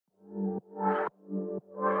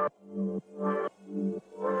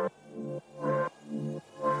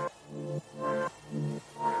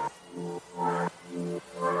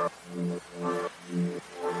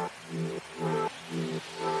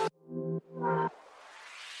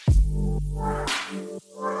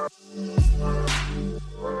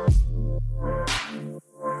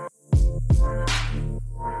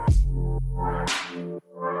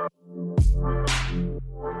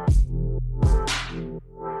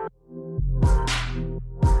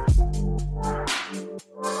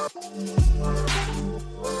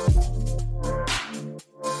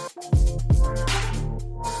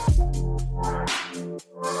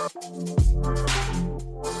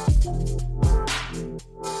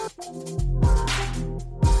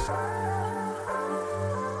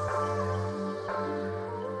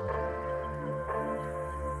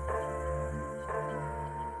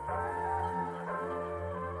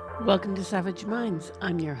Welcome to Savage Minds.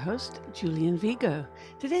 I'm your host, Julian Vigo.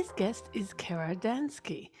 Today's guest is Kara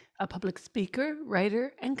Dansky, a public speaker,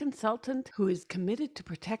 writer, and consultant who is committed to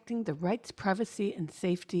protecting the rights, privacy, and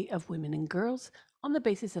safety of women and girls on the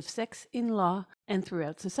basis of sex in law and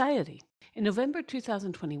throughout society. In November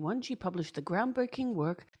 2021, she published the groundbreaking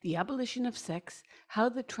work, The Abolition of Sex: How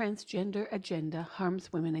the Transgender Agenda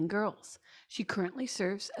Harms Women and Girls. She currently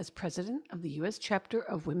serves as president of the U.S. chapter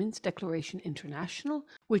of Women's Declaration International,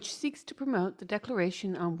 which seeks to promote the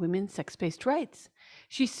Declaration on Women's Sex-Based Rights.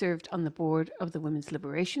 She served on the board of the Women's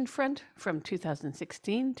Liberation Front from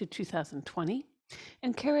 2016 to 2020.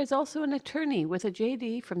 And Kara is also an attorney with a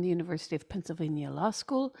JD from the University of Pennsylvania Law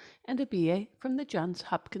School and a BA from the Johns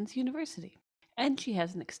Hopkins University. And she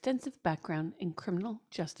has an extensive background in criminal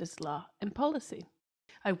justice law and policy.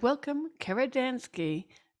 I welcome Kara Dansky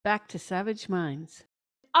back to Savage Minds.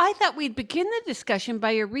 I thought we'd begin the discussion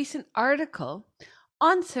by a recent article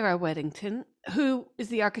on Sarah Weddington, who is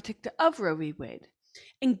the architect of Roe v. Wade.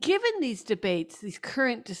 And given these debates, these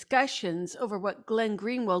current discussions over what Glenn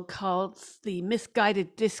Greenwald calls the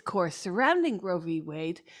misguided discourse surrounding Roe v.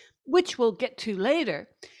 Wade, which we'll get to later,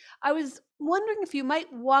 I was wondering if you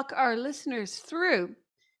might walk our listeners through,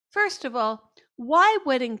 first of all, why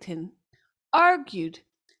Weddington argued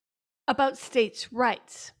about states'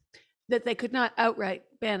 rights, that they could not outright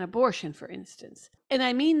ban abortion, for instance. And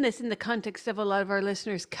I mean this in the context of a lot of our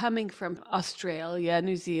listeners coming from Australia,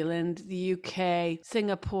 New Zealand, the UK,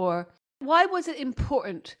 Singapore. Why was it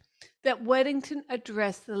important that Weddington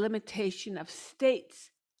address the limitation of states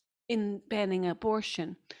in banning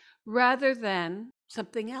abortion rather than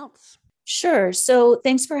something else? Sure. So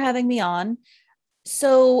thanks for having me on.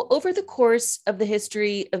 So over the course of the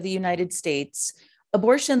history of the United States,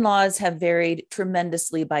 abortion laws have varied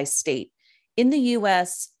tremendously by state. In the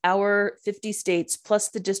US, our 50 states plus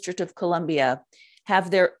the District of Columbia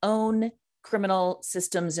have their own criminal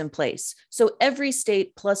systems in place. So every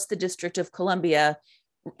state plus the District of Columbia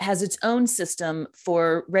has its own system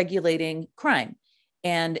for regulating crime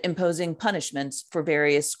and imposing punishments for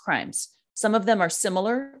various crimes. Some of them are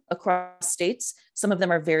similar across states, some of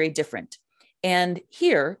them are very different. And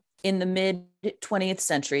here in the mid 20th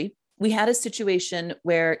century, we had a situation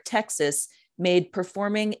where Texas made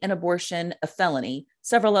performing an abortion a felony.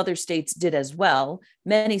 Several other states did as well.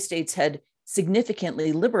 Many states had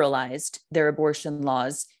significantly liberalized their abortion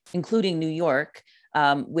laws, including New York,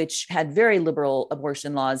 which had very liberal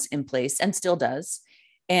abortion laws in place and still does.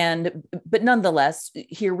 But nonetheless,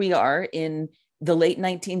 here we are in the late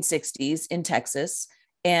 1960s in Texas.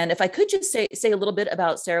 And if I could just say a little bit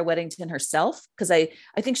about Sarah Weddington herself, because I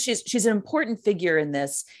think she's an important figure in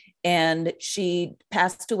this. And she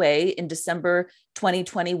passed away in December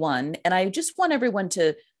 2021. And I just want everyone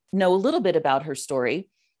to know a little bit about her story.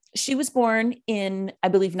 She was born in, I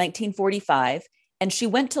believe, 1945, and she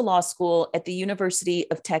went to law school at the University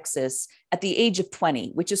of Texas at the age of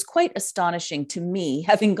 20, which is quite astonishing to me,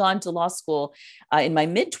 having gone to law school in my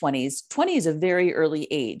mid-20s. 20 is a very early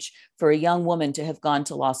age for a young woman to have gone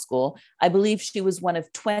to law school. I believe she was one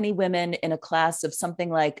of 20 women in a class of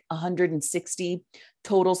something like 160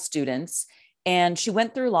 total students. And she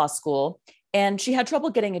went through law school and she had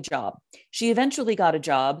trouble getting a job. She eventually got a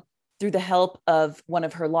job through the help of one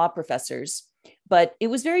of her law professors, but it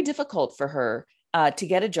was very difficult for her to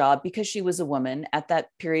get a job because she was a woman at that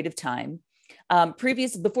period of time.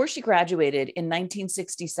 Before she graduated in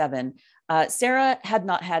 1967, Sarah had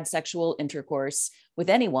not had sexual intercourse with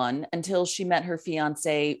anyone until she met her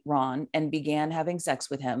fiance, Ron, and began having sex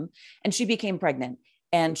with him. And she became pregnant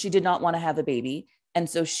and she did not want to have a baby. And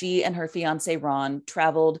so she and her fiance, Ron,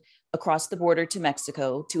 traveled across the border to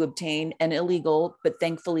Mexico to obtain an illegal, but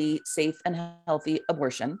thankfully safe and healthy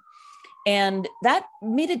abortion. And that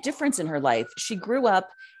made a difference in her life. She grew up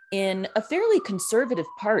in a fairly conservative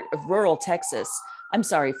part of rural Texas. I'm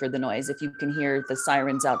sorry for the noise if you can hear the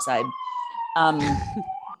sirens outside.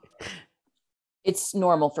 It's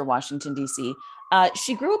normal for Washington, D.C.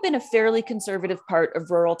 She grew up in a fairly conservative part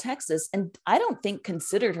of rural Texas, and I don't think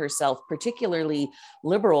considered herself particularly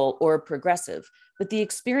liberal or progressive. But the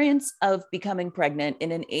experience of becoming pregnant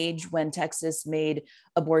in an age when Texas made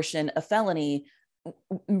abortion a felony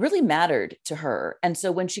really mattered to her. And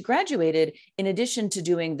so when she graduated, in addition to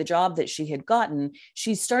doing the job that she had gotten,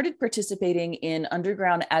 she started participating in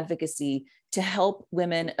underground advocacy to help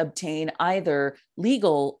women obtain either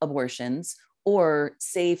legal abortions or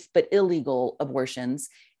safe but illegal abortions.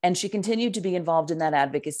 And she continued to be involved in that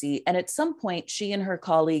advocacy. And at some point, she and her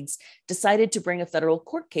colleagues decided to bring a federal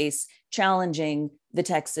court case challenging the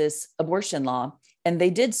Texas abortion law. And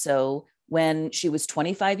they did so when she was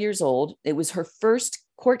 25 years old. It was her first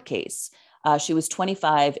court case. She was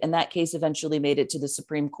 25, and that case eventually made it to the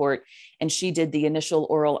Supreme Court. And she did the initial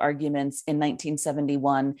oral arguments in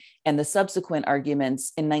 1971 and the subsequent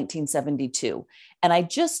arguments in 1972. And I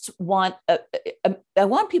just want I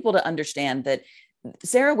want people to understand that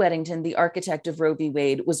Sarah Weddington, the architect of Roe v.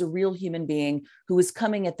 Wade, was a real human being who was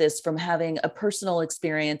coming at this from having a personal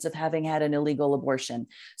experience of having had an illegal abortion.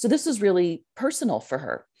 So this was really personal for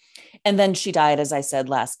her. And then she died, as I said,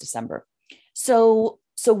 last December. So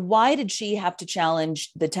why did she have to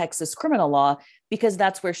challenge the Texas criminal law? Because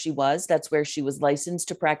that's where she was. That's where she was licensed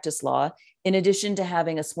to practice law. In addition to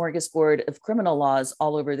having a smorgasbord of criminal laws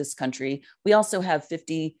all over this country, we also have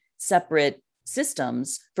 50 separate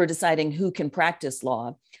systems for deciding who can practice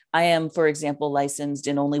law. I am, for example, licensed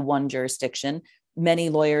in only one jurisdiction. Many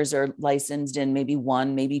lawyers are licensed in maybe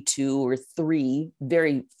one, maybe two or three.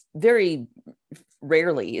 Very, very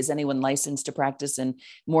rarely is anyone licensed to practice in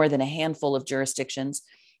more than a handful of jurisdictions.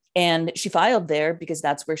 And she filed there because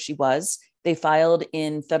that's where she was. They filed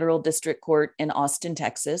in federal district court in Austin,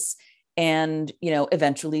 Texas. And,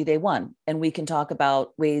 eventually they won. And we can talk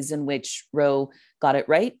about ways in which Roe got it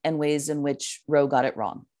right and ways in which Roe got it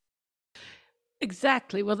wrong.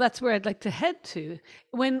 Exactly. Well, that's where I'd like to head to.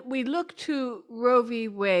 When we look to Roe v.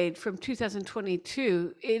 Wade from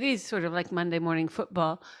 2022, it is sort of like Monday Morning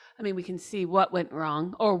Football. I mean, we can see what went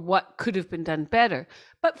wrong or what could have been done better.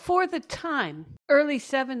 But for the time, early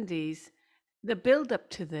 70s, the buildup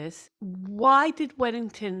to this, why did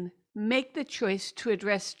Weddington make the choice to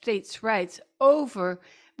address states' rights over,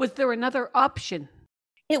 was there another option?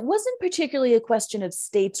 It wasn't particularly a question of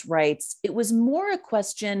states' rights. It was more a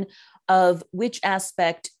question of which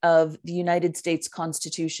aspect of the United States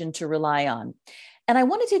Constitution to rely on. And I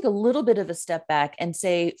want to take a little bit of a step back and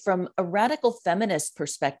say, from a radical feminist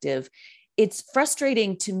perspective, it's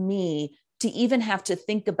frustrating to me to even have to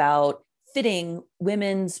think about fitting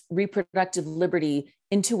women's reproductive liberty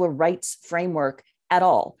into a rights framework at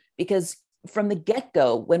all. Because from the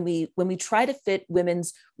get-go, when we try to fit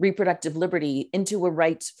women's reproductive liberty into a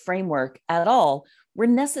rights framework at all, we're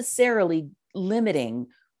necessarily limiting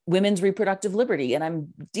women's reproductive liberty. And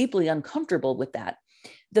I'm deeply uncomfortable with that.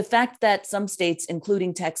 The fact that some states,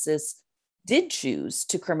 including Texas, did choose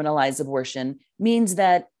to criminalize abortion means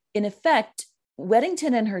that, in effect,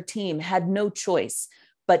 Weddington and her team had no choice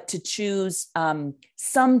but to choose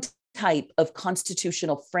some type of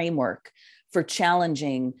constitutional framework for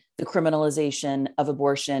challenging the criminalization of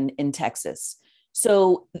abortion in Texas.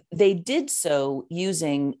 So they did so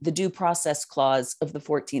using the Due Process Clause of the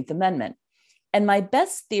 14th Amendment. And my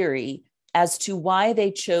best theory as to why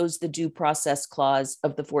they chose the Due Process Clause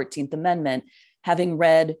of the 14th Amendment, having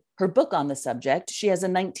read her book on the subject, she has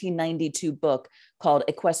a 1992 book called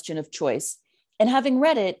A Question of Choice. And having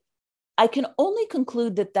read it, I can only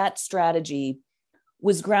conclude that that strategy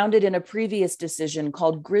was grounded in a previous decision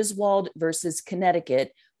called Griswold versus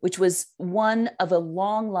Connecticut, which was one of a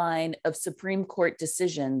long line of Supreme Court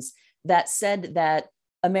decisions that said that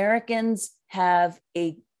Americans have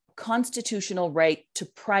a constitutional right to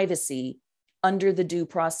privacy under the Due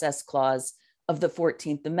Process Clause of the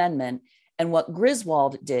 14th Amendment. And what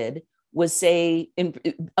Griswold did was say,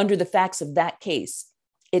 under the facts of that case,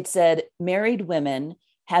 it said married women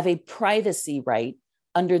have a privacy right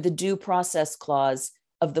under the Due Process Clause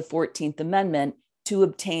of the 14th Amendment to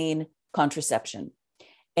obtain contraception.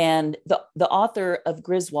 And the author of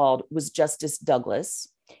Griswold was Justice Douglas.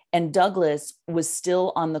 And Douglas was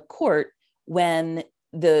still on the court when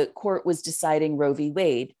the court was deciding Roe v.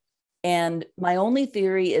 Wade. And my only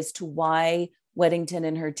theory as to why Weddington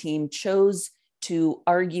and her team chose to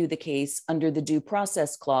argue the case under the Due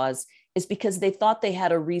Process Clause is because they thought they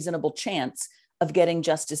had a reasonable chance of getting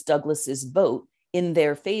Justice Douglas's vote in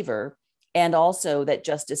their favor, and also that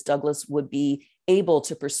Justice Douglas would be able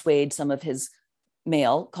to persuade some of his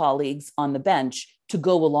male colleagues on the bench to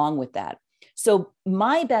go along with that. So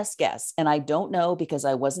my best guess, and I don't know because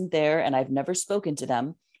I wasn't there and I've never spoken to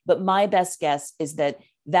them, but my best guess is that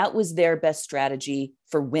that was their best strategy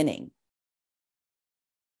for winning.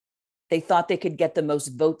 They thought they could get the most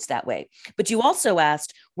votes that way. But you also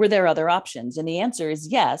asked, were there other options? And the answer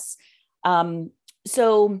is yes.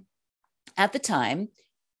 So at the time,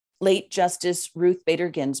 late Justice Ruth Bader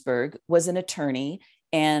Ginsburg was an attorney,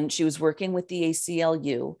 and she was working with the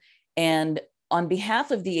ACLU. And on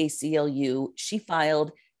behalf of the ACLU, she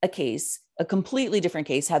filed a case, a completely different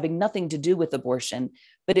case, having nothing to do with abortion,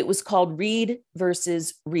 but it was called Reed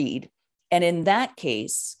versus Reed. And in that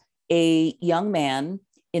case, a young man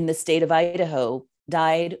in the state of Idaho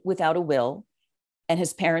died without a will, and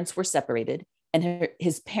his parents were separated, and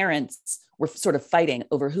his parents were sort of fighting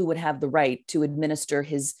over who would have the right to administer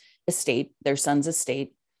his estate, their son's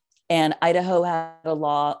estate. And Idaho had a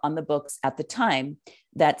law on the books at the time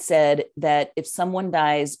that said that if someone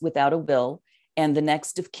dies without a will and the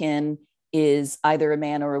next of kin is either a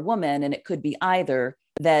man or a woman, and it could be either,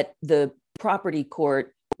 that the property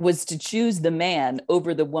court was to choose the man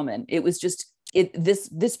over the woman. It was just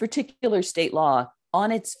this particular state law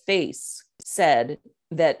on its face said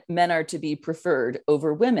that men are to be preferred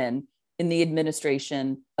over women in the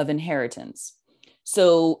administration of inheritance.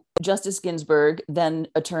 So Justice Ginsburg, then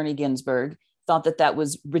Attorney Ginsburg, thought that that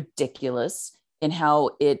was ridiculous in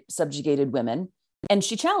how it subjugated women. And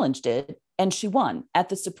she challenged it, and she won at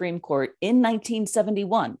the Supreme Court in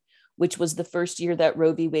 1971, which was the first year that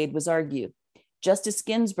Roe v. Wade was argued. Justice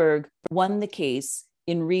Ginsburg won the case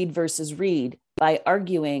in Reed versus Reed by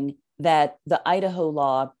arguing that the Idaho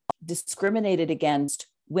law discriminated against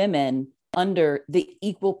women under the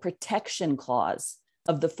Equal Protection Clause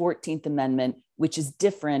of the 14th Amendment, which is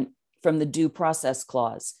different from the Due Process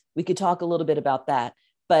Clause. We could talk a little bit about that.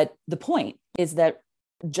 But the point is that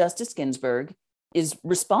Justice Ginsburg is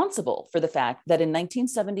responsible for the fact that in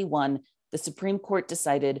 1971, the Supreme Court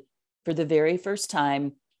decided for the very first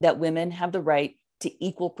time that women have the right to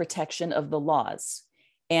equal protection of the laws.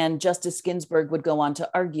 And Justice Ginsburg would go on to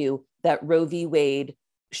argue that Roe v. Wade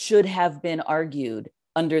should have been argued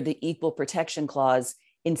under the Equal Protection Clause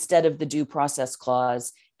instead of the Due Process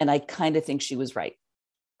Clause. And I kind of think she was right.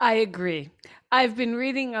 I agree. I've been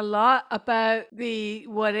reading a lot about the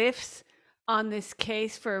what ifs on this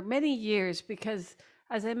case for many years because,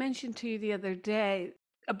 as I mentioned to you the other day,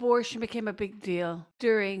 abortion became a big deal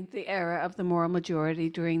during the era of the moral majority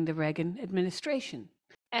during the Reagan administration.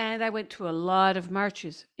 And I went to a lot of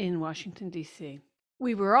marches in Washington, D.C.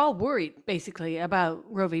 We were all worried, basically, about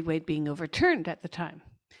Roe v. Wade being overturned at the time.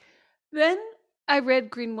 Then I read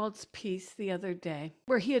Greenwald's piece the other day,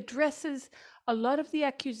 where he addresses a lot of the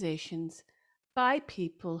accusations by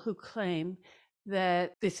people who claim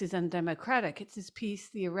that this is undemocratic. It's his piece,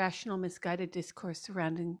 The Irrational Misguided Discourse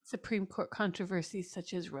Surrounding Supreme Court Controversies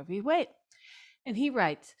Such as Roe v. Wade. And he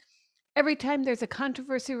writes, every time there's a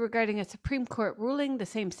controversy regarding a Supreme Court ruling, the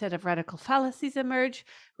same set of radical fallacies emerge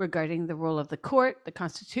regarding the role of the court, the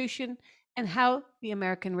Constitution, and how the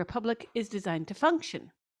American Republic is designed to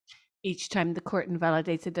function. Each time the court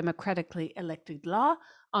invalidates a democratically elected law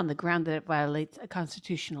on the ground that it violates a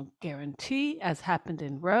constitutional guarantee, as happened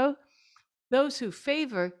in Roe, those who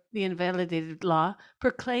favor the invalidated law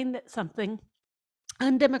proclaim that something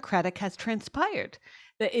undemocratic has transpired.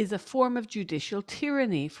 That is a form of judicial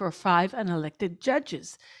tyranny for 5 unelected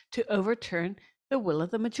judges to overturn the will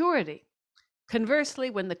of the majority. Conversely,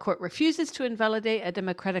 when the court refuses to invalidate a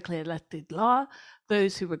democratically elected law,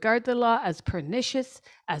 those who regard the law as pernicious,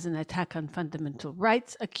 as an attack on fundamental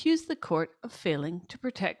rights, accuse the court of failing to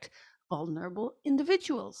protect vulnerable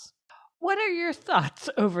individuals. What are your thoughts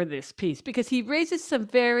over this piece? Because he raises some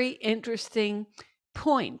very interesting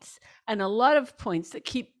points and a lot of points that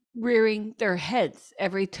keep rearing their heads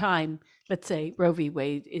every time, let's say, Roe v.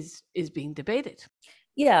 Wade is being debated.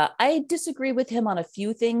 Yeah, I disagree with him on a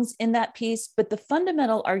few things in that piece, but the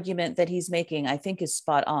fundamental argument that he's making, I think, is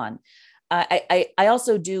spot on. I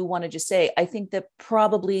also do want to just say, I think that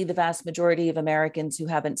probably the vast majority of Americans who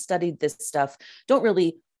haven't studied this stuff don't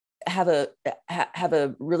really have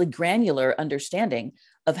a really granular understanding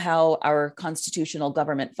of how our constitutional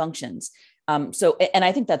government functions. And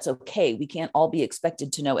I think that's okay. We can't all be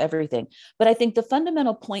expected to know everything. But I think the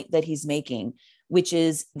fundamental point that he's making, which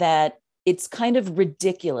is that it's kind of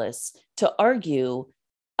ridiculous to argue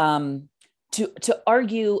to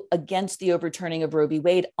argue against the overturning of Roe v.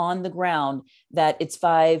 Wade on the ground that it's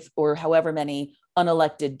 5 or however many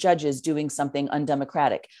unelected judges doing something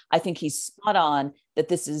undemocratic. I think he's spot on that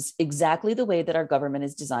this is exactly the way that our government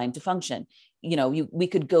is designed to function. You know, we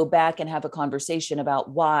could go back and have a conversation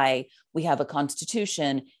about why we have a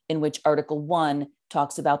constitution in which Article 1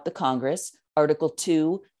 talks about the Congress, Article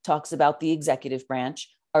 2 talks about the executive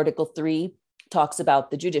branch, Article 3 talks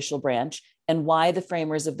about the judicial branch, and why the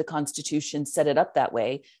framers of the Constitution set it up that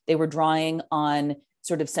way. They were drawing on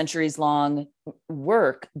sort of centuries-long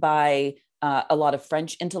work by a lot of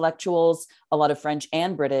French intellectuals, a lot of French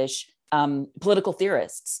and British political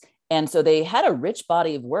theorists. And so they had a rich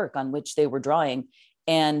body of work on which they were drawing,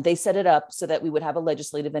 and they set it up so that we would have a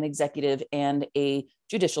legislative and executive and a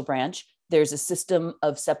judicial branch. There's a system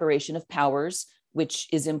of separation of powers, which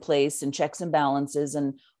is in place, and checks and balances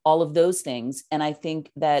and all of those things. And I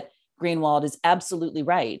think that Greenwald is absolutely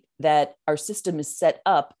right that our system is set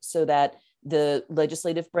up so that the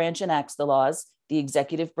legislative branch enacts the laws, the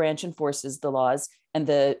executive branch enforces the laws, and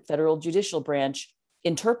the federal judicial branch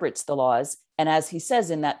interprets the laws. And as he says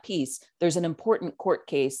in that piece, there's an important court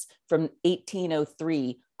case from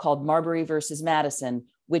 1803 called Marbury versus Madison,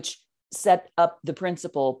 which set up the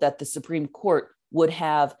principle that the Supreme Court would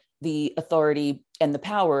have the authority and the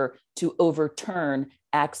power to overturn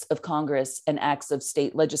acts of Congress and acts of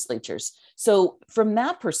state legislatures. So from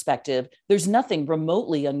that perspective, there's nothing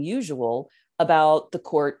remotely unusual about the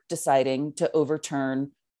court deciding to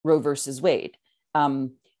overturn Roe versus Wade.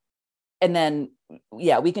 And then,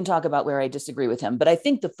 yeah, we can talk about where I disagree with him, but I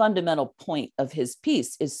think the fundamental point of his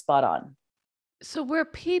piece is spot on. So where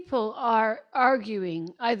people are arguing,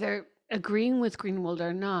 either agreeing with Greenwald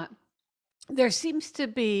or not, there seems to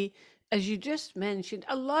be, as you just mentioned,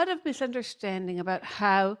 a lot of misunderstanding about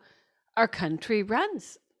how our country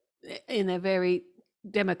runs in a very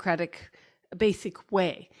democratic, basic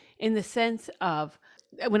way, in the sense of,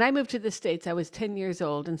 when I moved to the States, I was 10 years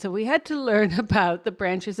old. And so we had to learn about the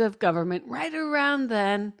branches of government right around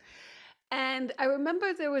then. And I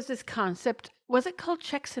remember there was this concept, was it called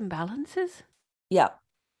checks and balances? Yeah.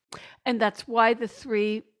 And that's why the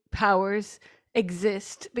three powers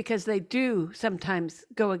exist, because they do sometimes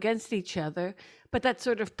go against each other. But that's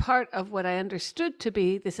sort of part of what I understood to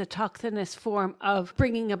be this autochthonous form of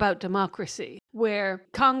bringing about democracy, where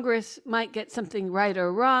Congress might get something right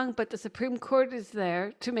or wrong, but the Supreme Court is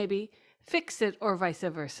there to maybe fix it, or vice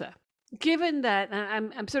versa. Given that,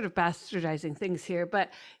 and I'm sort of bastardizing things here, but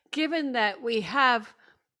given that we have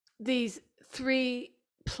these three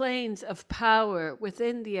planes of power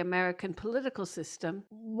within the American political system,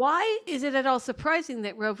 why is it at all surprising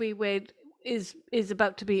that Roe v. Wade is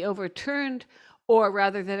about to be overturned, or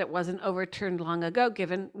rather that it wasn't overturned long ago,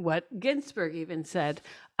 given what Ginsburg even said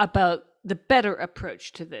about the better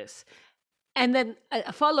approach to this? And then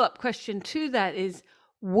a follow-up question to that is,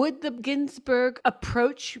 would the Ginsburg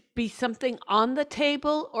approach be something on the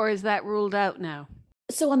table, or is that ruled out now?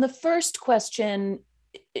 So on the first question,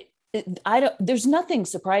 there's nothing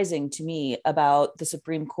surprising to me about the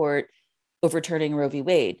Supreme Court overturning Roe v.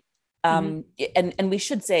 Wade. And we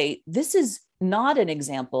should say, this is not an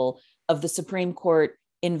example of the Supreme Court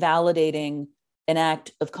invalidating an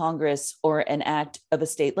act of Congress or an act of a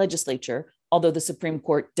state legislature, although the Supreme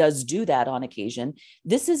Court does do that on occasion.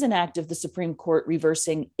 This is an act of the Supreme Court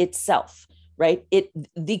reversing itself, right?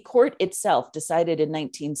 The court itself decided in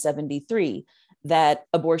 1973 that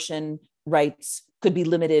abortion rights could be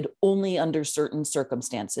limited only under certain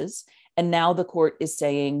circumstances. And now the court is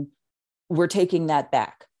saying, we're taking that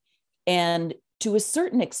back. And to a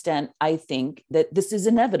certain extent, I think that this is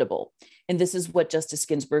inevitable. And this is what Justice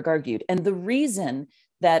Ginsburg argued. And the reason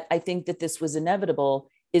that I think that this was inevitable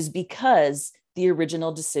is because the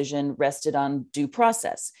original decision rested on due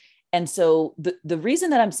process. And so the reason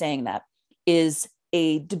that I'm saying that is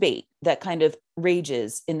a debate that kind of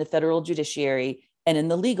rages in the federal judiciary and in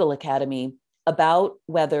the legal academy about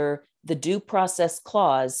whether the due process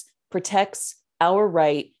clause protects our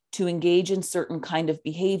right to engage in certain kind of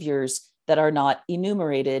behaviors that are not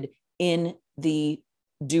enumerated in the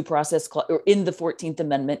due process clause or in the 14th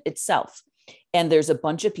Amendment itself. And there's a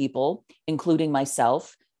bunch of people, including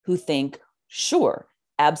myself, who think, sure,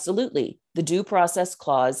 absolutely, the due process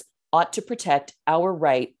clause ought to protect our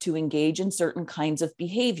right to engage in certain kinds of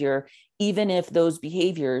behavior, even if those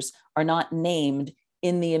behaviors are not named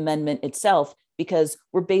in the amendment itself, because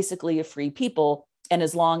we're basically a free people. And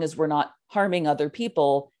as long as we're not harming other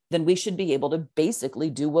people, then we should be able to basically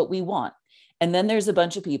do what we want. And then there's a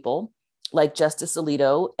bunch of people like Justice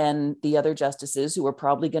Alito and the other justices who are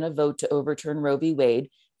probably going to vote to overturn Roe v. Wade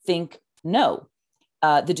think, no,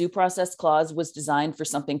 the due process clause was designed for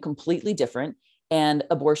something completely different, and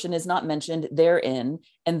abortion is not mentioned therein.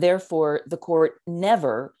 And therefore, the court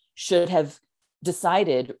never should have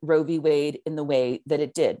decided Roe v. Wade in the way that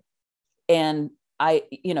it did. And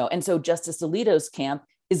so Justice Alito's camp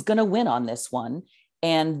is going to win on this one.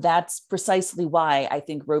 And that's precisely why I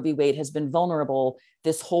think Roe v. Wade has been vulnerable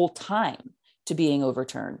this whole time to being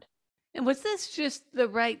overturned. And was this just the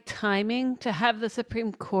right timing to have the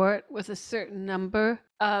Supreme Court with a certain number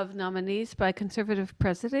of nominees by conservative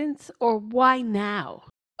presidents, or why now?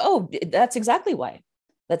 Oh, that's exactly why.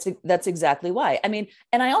 That's exactly why. I mean,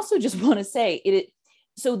 and I also just want to say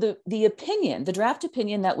so the opinion, the draft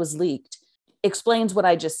opinion that was leaked explains what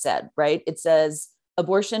I just said, right? It says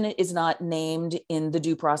abortion is not named in the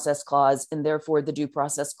due process clause, and therefore the due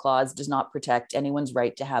process clause does not protect anyone's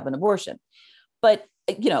right to have an abortion. But,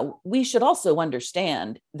 we should also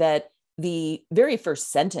understand that the very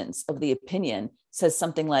first sentence of the opinion says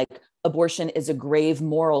something like, abortion is a grave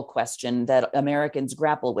moral question that Americans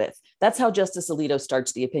grapple with. That's how Justice Alito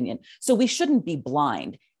starts the opinion. So we shouldn't be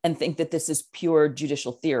blind and think that this is pure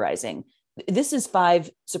judicial theorizing. This is 5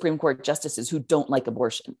 Supreme Court justices who don't like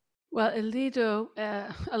abortion. Well, Alito,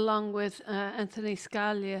 along with Anthony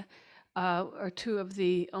Scalia, are two of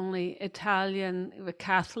the only Italian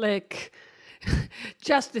Catholic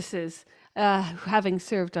justices having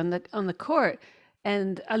served on the court.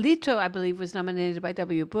 And Alito, I believe, was nominated by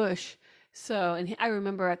W. Bush. So, and I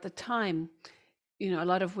remember at the time, a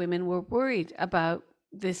lot of women were worried about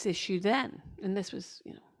this issue then, and this was,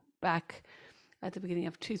 back at the beginning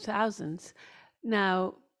of 2000s.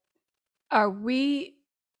 Now, are we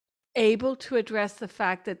able to address the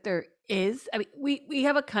fact that there is, we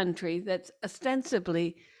have a country that's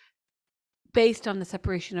ostensibly based on the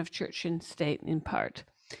separation of church and state in part,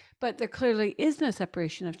 but there clearly is no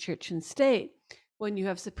separation of church and state when you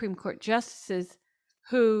have Supreme Court justices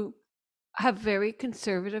who have very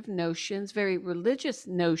conservative notions, very religious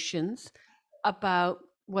notions about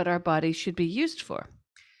what our bodies should be used for.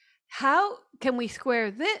 How can we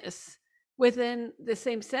square this within the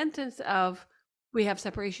same sentence of we have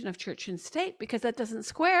separation of church and state? Because that doesn't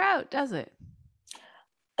square out, does it?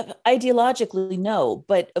 Ideologically, no.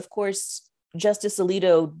 But of course, Justice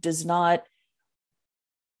Alito does not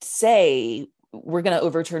say we're going to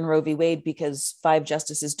overturn Roe v. Wade because 5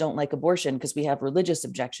 justices don't like abortion because we have religious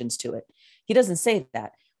objections to it. He doesn't say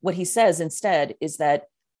that. What he says instead is that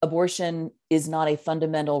abortion is not a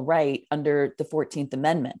fundamental right under the 14th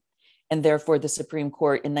Amendment. And therefore, the Supreme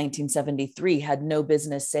Court in 1973 had no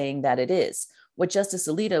business saying that it is. What Justice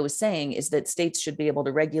Alito is saying is that states should be able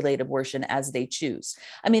to regulate abortion as they choose.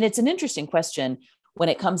 I mean, it's an interesting question when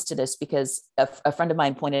it comes to this, because a friend of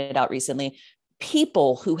mine pointed out recently,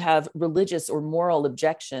 people who have religious or moral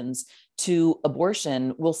objections to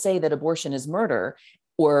abortion will say that abortion is murder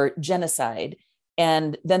or genocide.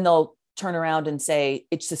 And then they'll turn around and say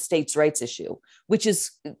it's a states' rights issue, which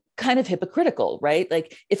is kind of hypocritical, right?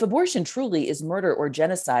 Like, if abortion truly is murder or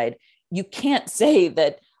genocide, you can't say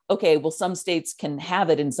that, okay, well, some states can have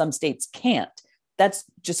it and some states can't. That's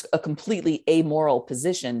just a completely amoral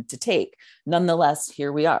position to take. Nonetheless,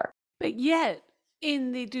 here we are. But yet,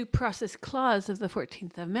 in the Due Process Clause of the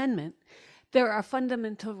 14th Amendment, there are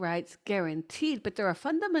fundamental rights guaranteed, but there are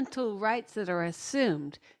fundamental rights that are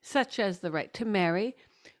assumed, such as the right to marry,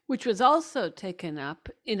 which was also taken up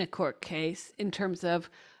in a court case in terms of,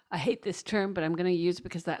 I hate this term, but I'm going to use it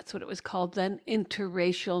because that's what it was called then,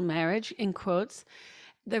 interracial marriage, in quotes,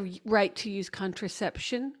 the right to use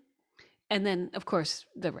contraception, and then, of course,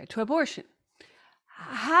 the right to abortion.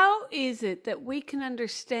 How is it that we can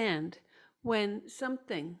understand when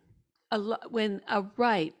when a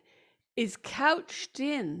right is couched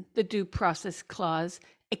in the Due Process Clause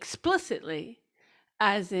explicitly,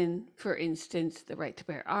 as in, for instance, the right to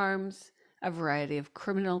bear arms, a variety of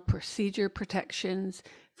criminal procedure protections,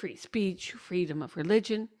 free speech, freedom of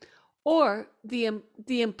religion, or the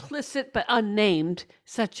implicit but unnamed,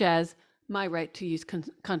 such as my right to use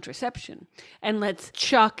contraception. And let's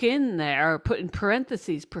chalk in there, or put in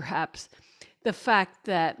parentheses perhaps, the fact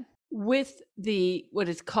that with what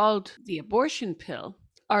is called the abortion pill,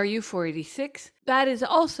 RU 486, that is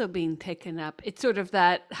also being taken up. It's sort of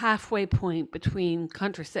that halfway point between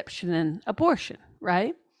contraception and abortion,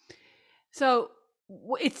 right? So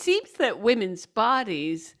it seems that women's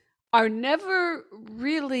bodies are never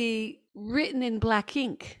really written in black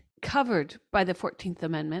ink, covered by the 14th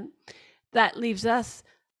Amendment. That leaves us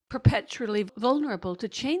perpetually vulnerable to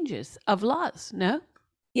changes of laws, no?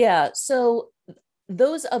 Yeah. So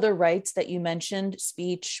those other rights that you mentioned,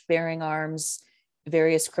 speech, bearing arms,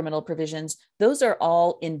 various criminal provisions, those are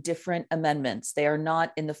all in different amendments. They are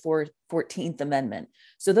not in the 14th Amendment.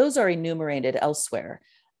 So those are enumerated elsewhere.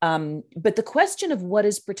 But the question of what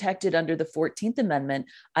is protected under the 14th Amendment,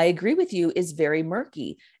 I agree with you, is very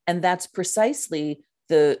murky. And that's precisely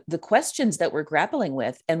the questions that we're grappling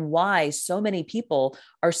with, and why so many people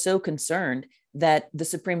are so concerned that the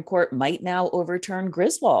Supreme Court might now overturn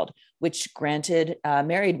Griswold, which granted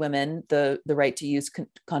married women the right to use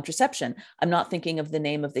contraception. I'm not thinking of the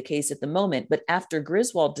name of the case at the moment, but after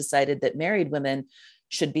Griswold decided that married women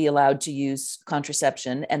should be allowed to use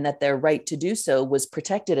contraception and that their right to do so was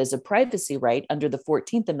protected as a privacy right under the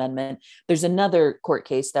 14th Amendment, there's another court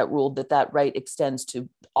case that ruled that that right extends to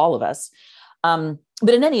all of us.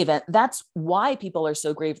 But in any event, that's why people are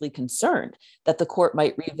so gravely concerned that the court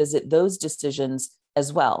might revisit those decisions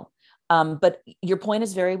as well. But your point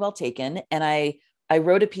is very well taken. And I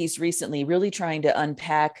wrote a piece recently really trying to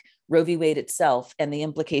unpack Roe v. Wade itself and the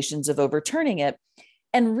implications of overturning it.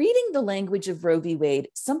 And reading the language of Roe v. Wade,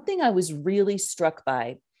 something I was really struck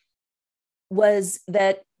by was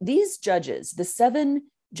that these judges, the 7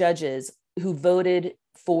 judges who voted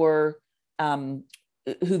for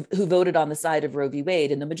who voted on the side of Roe v.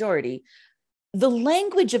 Wade in the majority, the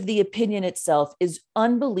language of the opinion itself is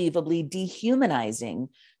unbelievably dehumanizing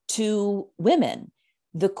to women.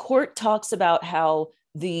 The court talks about how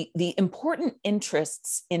the important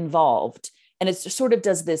interests involved, and it sort of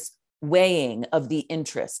does this weighing of the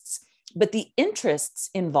interests. But the interests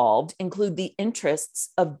involved include the interests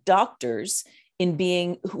of doctors in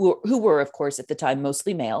being, who were, of course, at the time,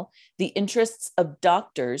 mostly male, the interests of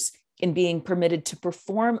doctors in being permitted to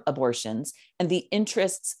perform abortions, and the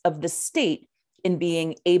interests of the state in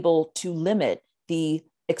being able to limit the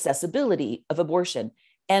accessibility of abortion.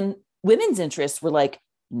 And women's interests were like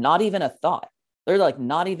not even a thought. They're like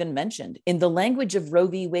not even mentioned in the language of Roe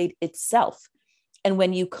v. Wade itself. And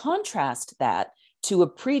when you contrast that to a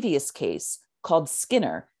previous case called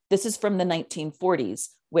Skinner, this is from the 1940s,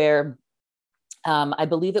 where I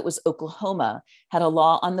believe it was Oklahoma had a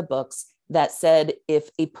law on the books that said if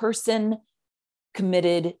a person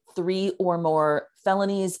committed 3 or more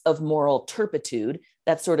felonies of moral turpitude,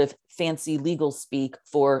 that's sort of fancy legal speak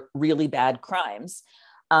for really bad crimes.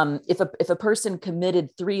 If a person committed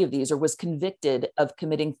 3 of these or was convicted of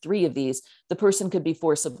committing 3 of these, the person could be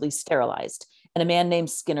forcibly sterilized. And a man named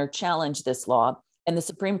Skinner challenged this law, and the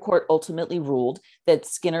Supreme Court ultimately ruled that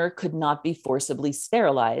Skinner could not be forcibly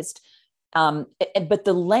sterilized. But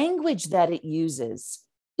the language that it uses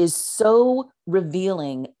is so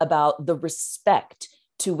revealing about the respect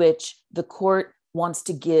to which the court wants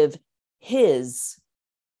to give his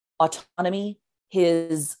autonomy,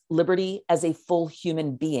 his liberty as a full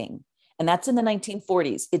human being. And that's in the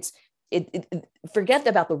 1940s. Forget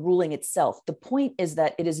about the ruling itself. The point is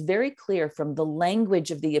that it is very clear from the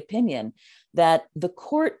language of the opinion that the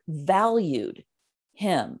court valued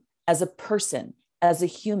him as a person, as a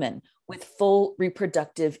human with full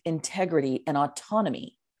reproductive integrity and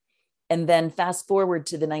autonomy. And then fast forward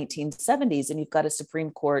to the 1970s, and you've got a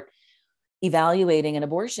Supreme Court evaluating an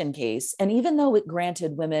abortion case. And even though it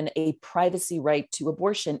granted women a privacy right to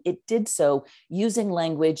abortion, it did so using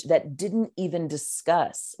language that didn't even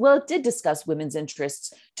discuss, well, it did discuss women's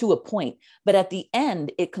interests to a point, but at the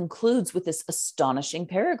end, it concludes with this astonishing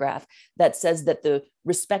paragraph that says that the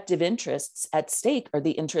respective interests at stake are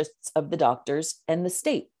the interests of the doctors and the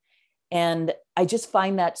state. And I just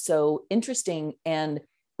find that so interesting and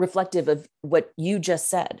reflective of what you just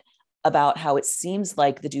said about how it seems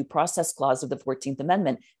like the due process clause of the 14th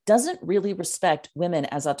Amendment doesn't really respect women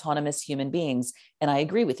as autonomous human beings. And I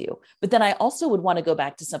agree with you. But then I also would want to go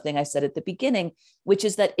back to something I said at the beginning, which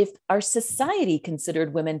is that if our society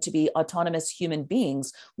considered women to be autonomous human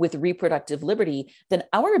beings with reproductive liberty, then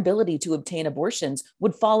our ability to obtain abortions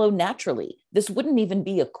would follow naturally. This wouldn't even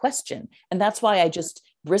be a question. And that's why I just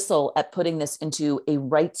bristle at putting this into a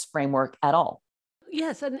rights framework at all.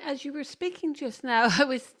 Yes, and as you were speaking just now, I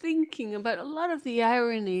was thinking about a lot of the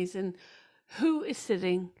ironies and who is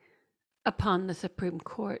sitting upon the Supreme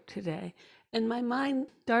Court today. And my mind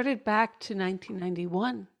darted back to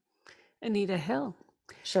 1991, Anita Hill.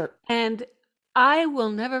 Sure. And I will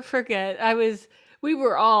never forget, we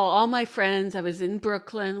were all my friends, I was in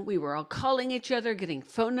Brooklyn, we were all calling each other, getting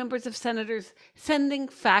phone numbers of senators, sending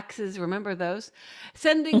faxes, remember those?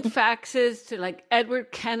 Sending faxes to like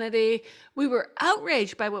Edward Kennedy. We were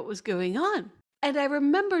outraged by what was going on. And I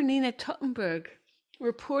remember Nina Totenberg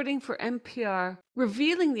reporting for NPR,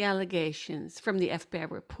 revealing the allegations from the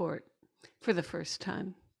FBI report for the first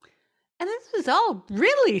time. And this was all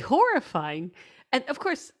really horrifying. And of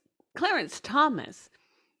course, Clarence Thomas,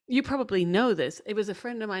 you probably know this. It was a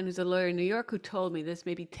friend of mine who's a lawyer in New York who told me this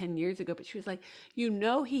maybe 10 years ago, but she was like,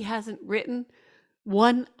 he hasn't written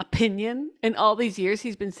one opinion in all these years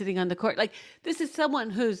he's been sitting on the court. Like, this is someone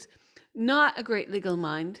who's not a great legal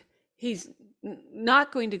mind. He's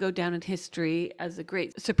not going to go down in history as a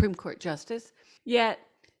great Supreme Court justice. Yet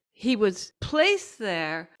he was placed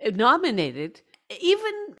there, nominated,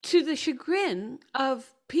 even to the chagrin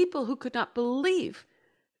of people who could not believe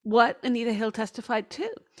what Anita Hill testified to.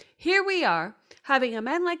 Here we are, having a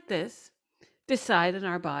man like this decide on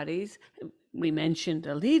our bodies. We mentioned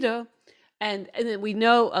Alito, and then we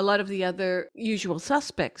know a lot of the other usual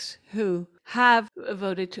suspects who have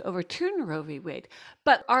voted to overturn Roe v. Wade.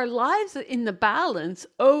 But our lives are in the balance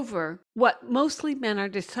over what mostly men are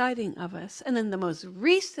deciding of us. And then the most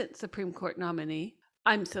recent Supreme Court nominee,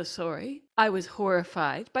 I'm so sorry, I was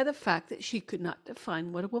horrified by the fact that she could not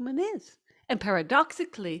define what a woman is. And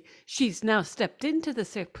paradoxically, she's now stepped into the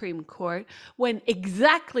Supreme Court when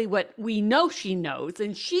exactly what we know she knows,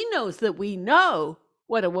 and she knows that we know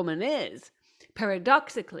what a woman is.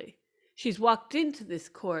 Paradoxically, she's walked into this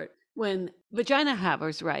court when vagina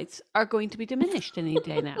havers' rights are going to be diminished any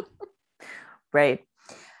day now. Right.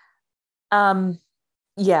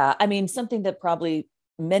 Yeah, I mean, something that probably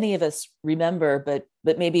many of us remember,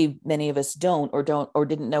 but maybe many of us don't or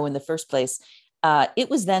didn't know in the first place. It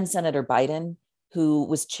was then Senator Biden who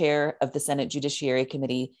was chair of the Senate Judiciary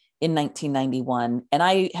Committee in 1991, and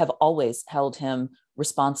I have always held him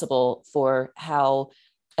responsible for how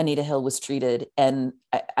Anita Hill was treated, and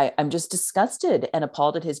I'm just disgusted and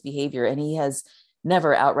appalled at his behavior. And he has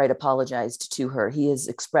never outright apologized to her. He has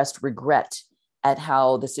expressed regret at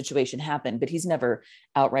how the situation happened, but he's never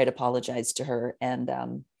outright apologized to her.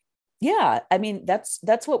 And yeah, I mean,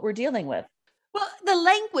 that's what we're dealing with. Well, the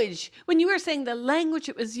language, when you were saying the language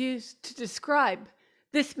it was used to describe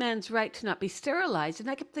this man's right to not be sterilized, and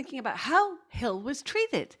I kept thinking about how Hill was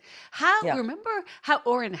treated. Yeah. Remember how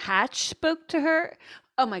Orrin Hatch spoke to her?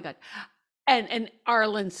 Oh my God. And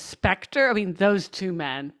Arlen Specter, I mean, those two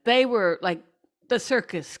men, they were like the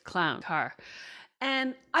circus clown car.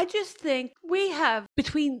 And I just think we have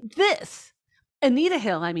between Anita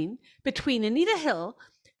Hill,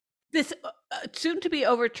 this soon to be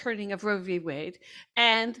overturning of Roe v. Wade,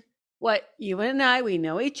 and what you and I, we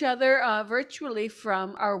know each other virtually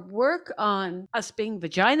from our work on us being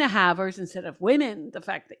vagina havers instead of women, the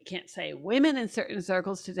fact that you can't say women in certain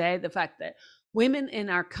circles today, the fact that women in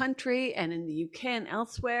our country and in the UK and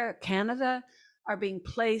elsewhere, Canada, are being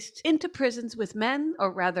placed into prisons with men,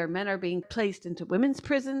 or rather men are being placed into women's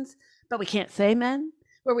prisons, but we can't say men,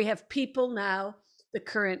 where we have people now, the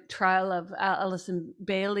current trial of Alison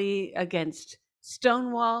Bailey against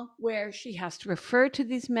Stonewall, where she has to refer to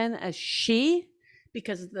these men as she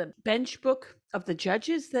because of the bench book of the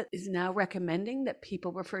judges that is now recommending that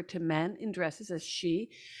people refer to men in dresses as she.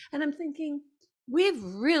 And I'm thinking, we've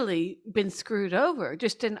really been screwed over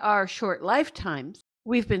just in our short lifetimes.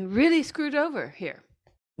 We've been really screwed over here.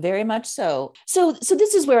 Very much so. So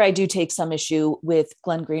this is where I do take some issue with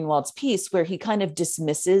Glenn Greenwald's piece, where he kind of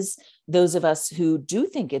dismisses those of us who do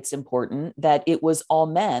think it's important that it was all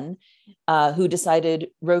men who decided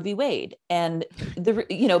Roe v. Wade. And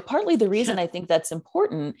partly the reason I think that's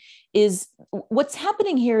important is what's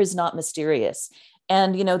happening here is not mysterious.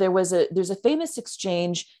 And there's a famous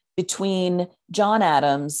exchange between John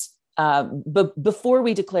Adams before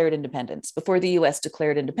we declared independence, before the US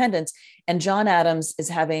declared independence. And John Adams is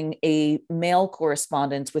having a mail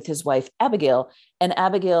correspondence with his wife, Abigail. And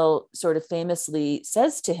Abigail sort of famously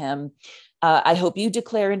says to him, I hope you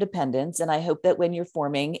declare independence. And I hope that when you're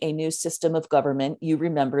forming a new system of government, you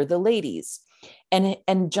remember the ladies.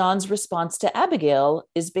 And John's response to Abigail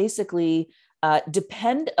is basically,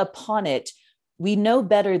 depend upon it. We know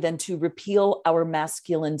better than to repeal our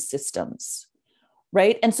masculine systems.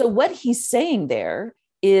 Right. And so what he's saying there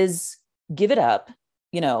is give it up.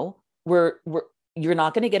 You're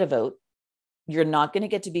not going to get a vote. You're not going to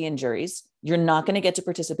get to be in juries. You're not going to get to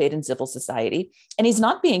participate in civil society. And he's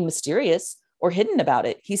not being mysterious or hidden about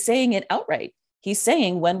it. He's saying it outright. He's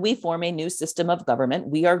saying when we form a new system of government,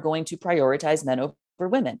 we are going to prioritize men over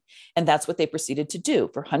women. And that's what they proceeded to do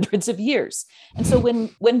for hundreds of years. And so when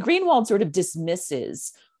Greenwald sort of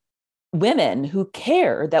dismisses women who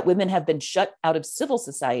care that women have been shut out of civil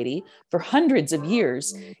society for hundreds of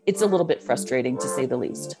years, it's a little bit frustrating, to say the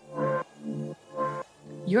least.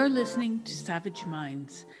 You're listening to Savage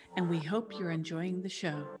Minds, and we hope you're enjoying the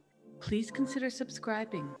show. Please consider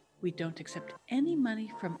subscribing. We don't accept any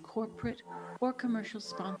money from corporate or commercial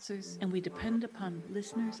sponsors, and we depend upon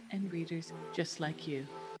listeners and readers just like you.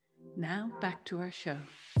 Now, back to our show.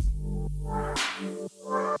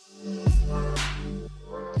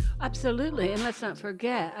 Absolutely. And let's not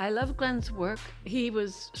forget, I love Glenn's work. He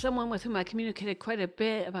was someone with whom I communicated quite a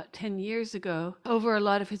bit about 10 years ago over a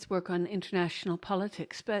lot of his work on international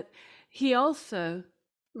politics. But he also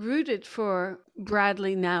rooted for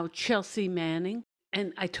Bradley, now Chelsea Manning.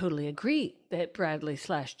 And I totally agree that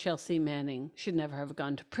Bradley/Chelsea Manning should never have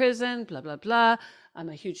gone to prison, blah, blah, blah. I'm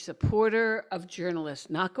a huge supporter of journalists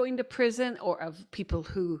not going to prison, or of people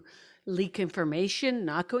who leak information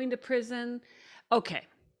not going to prison. Okay.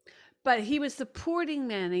 But he was supporting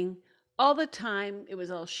Manning all the time. It was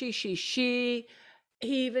all she. He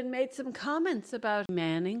even made some comments about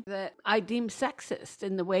Manning that I deem sexist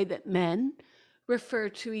in the way that men refer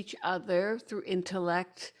to each other through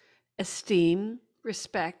intellect, esteem,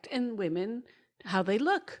 respect, and women, how they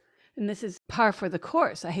look. And this is par for the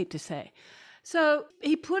course, I hate to say. So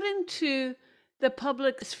he put into the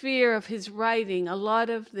public sphere of his writing a lot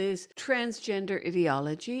of this transgender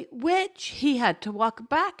ideology, which he had to walk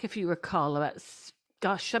back, if you recall, about,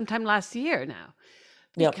 sometime last year now,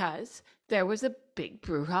 because there was a big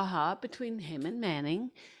brouhaha between him and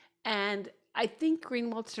Manning. And I think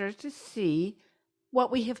Greenwald started to see what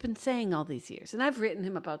we have been saying all these years. And I've written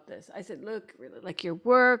him about this. I said, look, really like your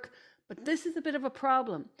work, But this is a bit of a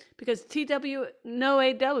problem because TW, no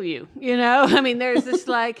AW, you know? I mean, there's this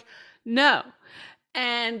like, no.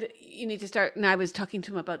 And you need to start. And I was talking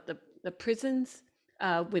to him about the prisons,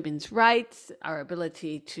 women's rights, our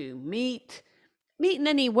ability to meet in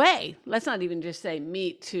any way. Let's not even just say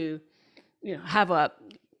meet to, have a,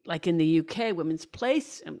 like in the UK, women's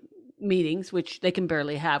place meetings, which they can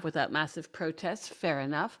barely have without massive protests. Fair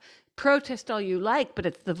enough. Protest all you like, but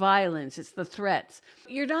it's the violence, it's the threats.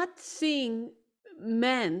 You're not seeing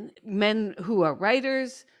men who are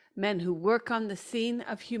writers, men who work on the scene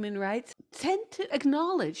of human rights, tend to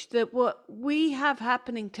acknowledge that what we have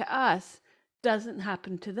happening to us doesn't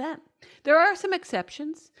happen to them. There are some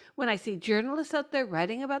exceptions. When I see journalists out there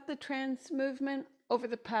writing about the trans movement over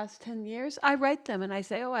the past 10 years, I write them and I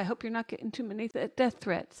say, oh, I hope you're not getting too many death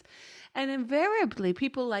threats. And invariably,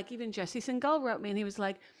 people like even Jesse Singal wrote me and he was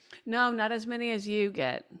like, no, not as many as you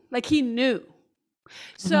get. Like he knew.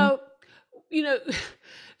 So,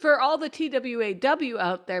 for all the TWAW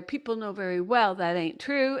out there, people know very well that ain't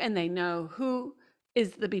true. And they know who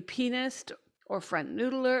is the BPnist or front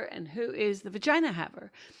noodler and who is the vagina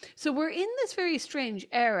haver. So we're in this very strange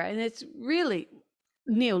era, and it's really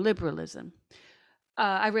neoliberalism.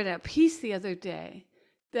 I read a piece the other day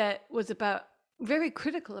that was about very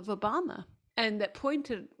critical of Obama and that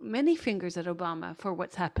pointed many fingers at Obama for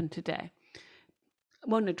what's happened today. I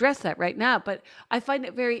won't address that right now, but I find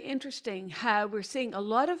it very interesting how we're seeing a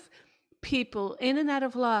lot of people in and out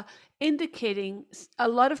of law indicating a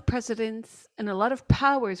lot of presidents and a lot of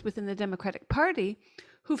powers within the Democratic Party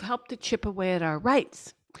who've helped to chip away at our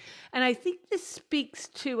rights. And I think this speaks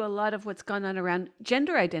to a lot of what's gone on around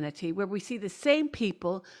gender identity, where we see the same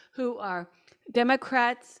people who are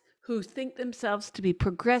Democrats, who think themselves to be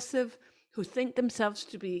progressive, who think themselves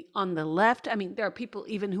to be on the left. I mean, there are people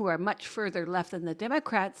even who are much further left than the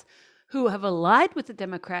Democrats who have allied with the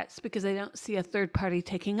Democrats because they don't see a third party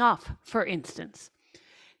taking off, for instance.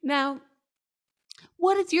 Now,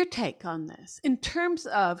 what is your take on this in terms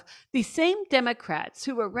of the same Democrats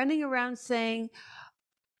who are running around saying,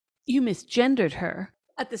 you misgendered her,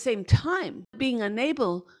 at the same time being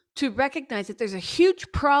unable to recognize that there's a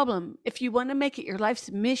huge problem if you want to make it your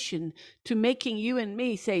life's mission to making you and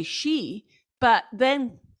me say she, but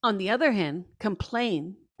then on the other hand,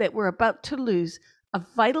 complain that we're about to lose a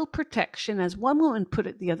vital protection, as one woman put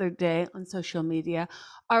it the other day on social media,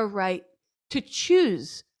 our right to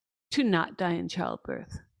choose to not die in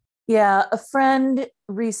childbirth. Yeah, a friend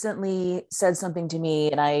recently said something to me,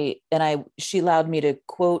 and she allowed me to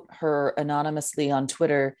quote her anonymously on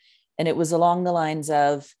Twitter, and it was along the lines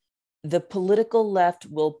of, the political left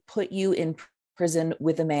will put you in prison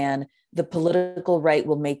with a man, the political right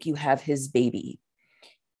will make you have his baby.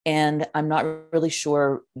 And I'm not really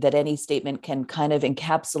sure that any statement can kind of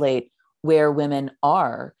encapsulate where women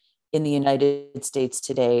are in the United States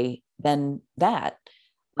today than that.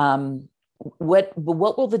 What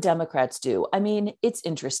will the Democrats do? I mean, it's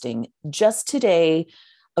interesting. Just today,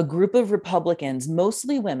 a group of Republicans,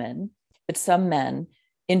 mostly women, but some men,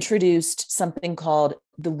 introduced something called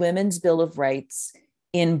the Women's Bill of Rights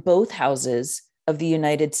in both houses of the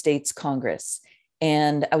United States Congress.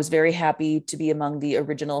 And I was very happy to be among the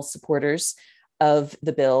original supporters of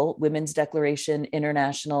the bill. Women's Declaration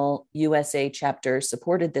International USA chapter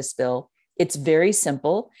supported this bill. It's very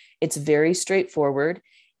simple. It's very straightforward.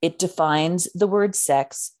 It defines the word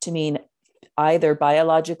sex to mean either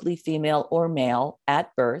biologically female or male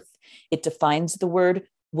at birth. It defines the word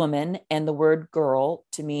woman and the word girl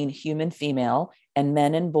to mean human female, and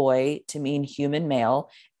men and boy to mean human male,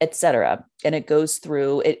 etc. And it goes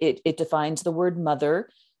through, it defines the word mother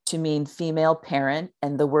to mean female parent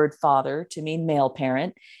and the word father to mean male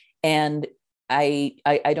parent. And I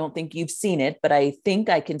don't think you've seen it, but I think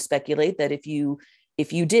I can speculate that if you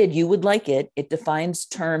did, you would like it. It defines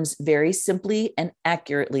terms very simply and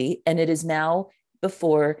accurately, and it is now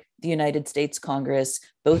before the United States Congress,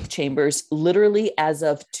 both chambers, literally as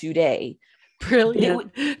of today.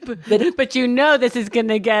 Brilliant. But you know this is going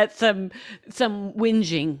to get some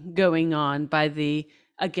whinging going on by the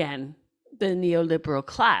neoliberal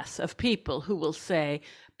class of people who will say,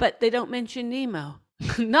 but they don't mention Nemo.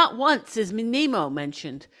 Not once is Nemo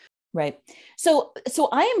mentioned. Right. So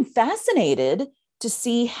I am fascinated to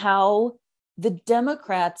see how the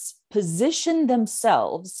Democrats position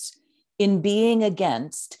themselves in being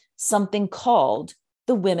against something called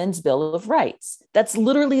the Women's Bill of Rights. That's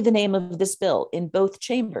literally the name of this bill in both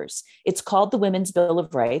chambers. It's called the Women's Bill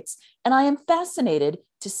of Rights. And I am fascinated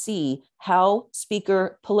to see how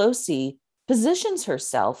Speaker Pelosi positions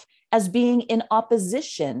herself as being in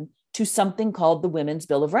opposition to something called the Women's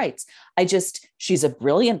Bill of Rights. She's a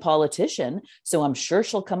brilliant politician, so I'm sure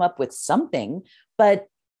she'll come up with something, but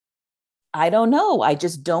I don't know. I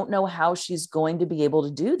just don't know how she's going to be able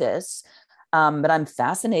to do this. But I'm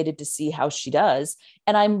fascinated to see how she does.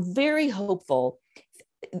 And I'm very hopeful.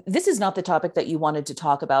 This is not the topic that you wanted to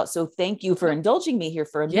talk about. So thank you for indulging me here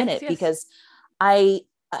for a minute, because I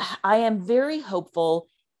am very hopeful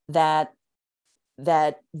that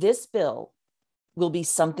this bill will be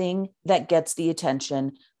something that gets the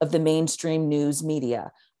attention of the mainstream news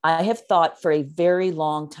media. I have thought for a very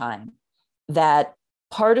long time that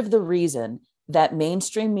part of the reason that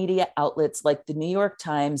mainstream media outlets like the New York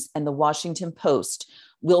Times and the Washington Post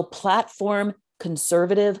will platform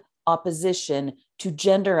conservative opposition to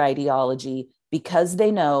gender ideology, because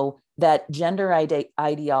they know that gender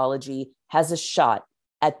ideology has a shot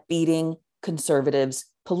at beating conservatives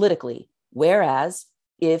politically. Whereas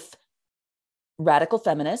if radical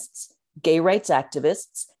feminists, gay rights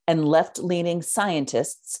activists, and left-leaning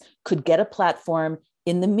scientists could get a platform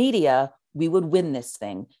in the media, we would win this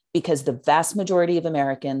thing, because the vast majority of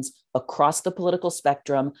Americans across the political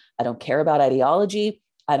spectrum, I don't care about ideology,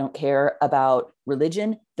 I don't care about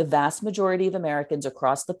religion, the vast majority of Americans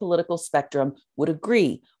across the political spectrum would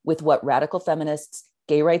agree with what radical feminists,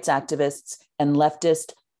 gay rights activists, and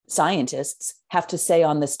leftist scientists have to say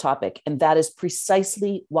on this topic. And that is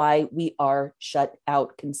precisely why we are shut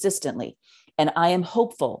out consistently. And I am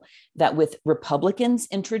hopeful that with Republicans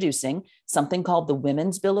introducing something called the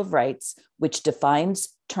Women's Bill of Rights, which defines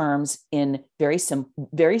terms in very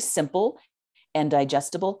simple and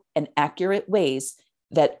digestible and accurate ways,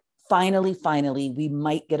 that finally, we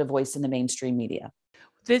might get a voice in the mainstream media.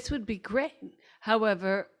 This would be great.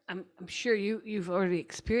 However, I'm sure you've already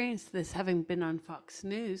experienced this, having been on Fox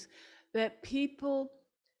News, that people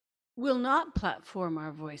will not platform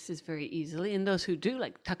our voices very easily. And those who do,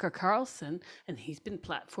 like Tucker Carlson, and he's been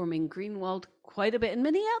platforming Greenwald quite a bit, and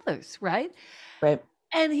many others, right? Right.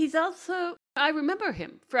 And he's also, I remember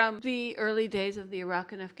him from the early days of the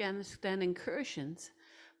Iraq and Afghanistan incursions,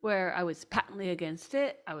 where I was patently against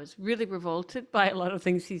it. I was really revolted by a lot of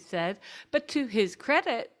things he said. But to his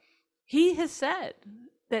credit, he has said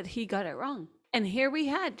that he got it wrong. And here we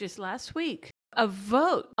had just last week a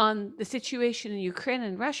vote on the situation in Ukraine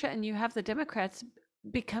and Russia, and you have the Democrats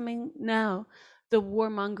becoming now the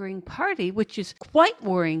warmongering party, which is quite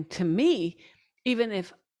worrying to me, even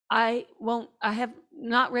if I have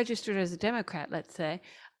not registered as a Democrat, let's say,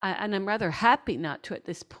 and I'm rather happy not to at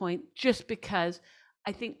this point, just because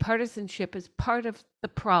I think partisanship is part of the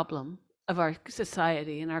problem of our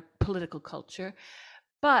society and our political culture.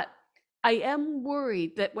 But I am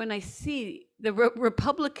worried that when I see the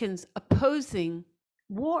Republicans opposing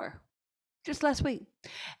war just last week,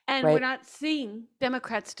 and Right. we're not seeing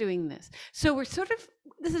Democrats doing this. So we're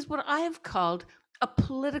this is what I have called a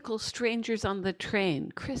political strangers on the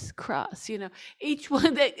train, crisscross, each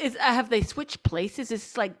one that is, have they switched places? Is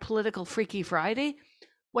this like political Freaky Friday?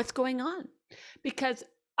 What's going on? Because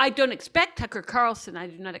I don't expect Tucker Carlson, I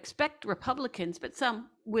do not expect Republicans, but some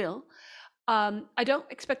will. I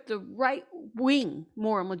don't expect the right-wing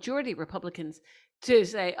moral majority Republicans to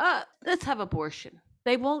say, let's have abortion.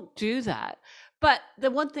 They won't do that. But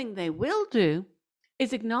the one thing they will do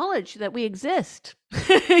is acknowledge that we exist.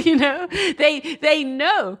 They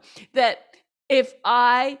know that if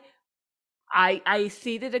I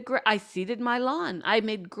seeded my lawn, I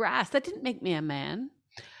made grass, that didn't make me a man.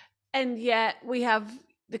 And yet we have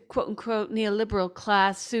the quote unquote neoliberal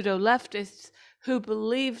class, pseudo leftists, who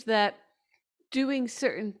believe that doing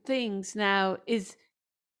certain things now is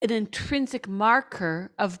an intrinsic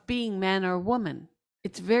marker of being man or woman.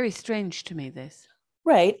 It's very strange to me, this.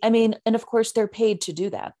 Right. I mean, and of course they're paid to do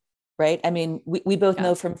that. Right. I mean, we both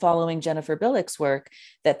know from following Jennifer Billick's work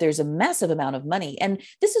that there's a massive amount of money. And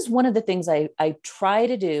this is one of the things I try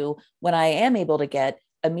to do when I am able to get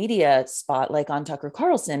a media spot like on Tucker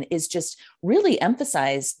Carlson, is just really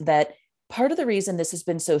emphasize that part of the reason this has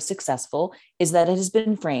been so successful is that it has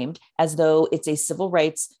been framed as though it's a civil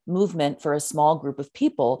rights movement for a small group of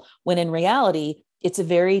people, when in reality, it's a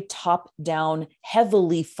very top-down,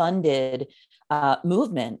 heavily funded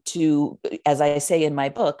movement to, as I say in my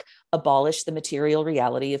book, abolish the material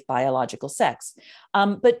reality of biological sex.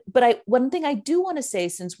 But one thing I do want to say,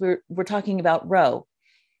 since we're talking about Roe,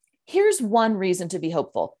 here's one reason to be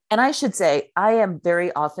hopeful. And I should say, I am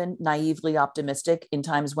very often naively optimistic in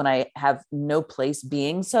times when I have no place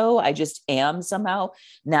being so. I just am somehow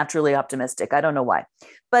naturally optimistic. I don't know why.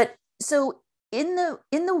 But so in the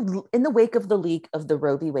wake of the leak of the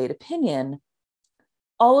Roe v. Wade opinion,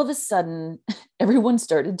 all of a sudden, everyone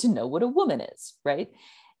started to know what a woman is, right?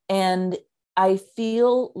 And I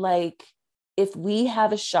feel like if we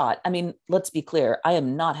have a shot, I mean, let's be clear, I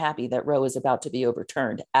am not happy that Roe is about to be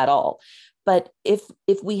overturned at all. But if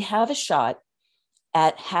we have a shot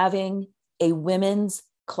at having a women's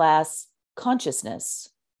class consciousness,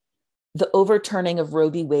 the overturning of Roe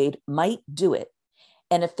v. Wade might do it.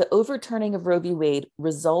 And if the overturning of Roe v. Wade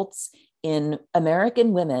results in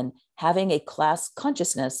American women having a class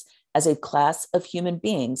consciousness as a class of human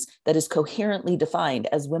beings that is coherently defined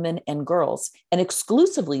as women and girls and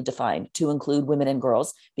exclusively defined to include women and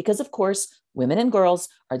girls, because of course, women and girls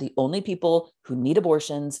are the only people who need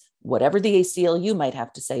abortions, whatever the ACLU might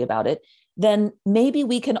have to say about it, then maybe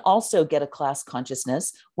we can also get a class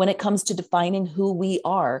consciousness when it comes to defining who we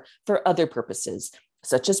are for other purposes,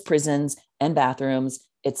 such as prisons and bathrooms,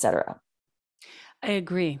 etc. I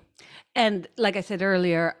agree. And like I said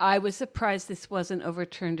earlier, I was surprised this wasn't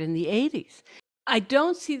overturned in the 80s. I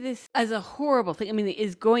don't see this as a horrible thing. I mean, it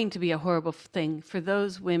is going to be a horrible thing for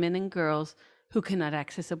those women and girls who cannot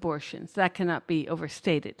access abortions. That cannot be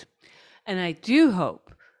overstated. And I do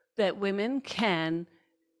hope that women can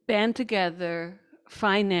band together,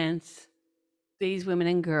 finance these women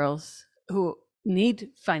and girls who need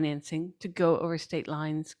financing to go over state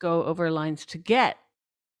lines, go over lines to get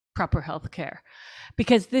proper health care,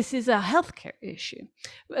 because this is a healthcare issue.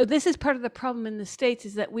 This is part of the problem in the States,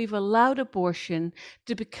 is that we've allowed abortion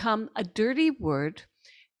to become a dirty word.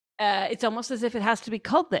 It's almost as if it has to be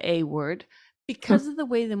called the A word because of the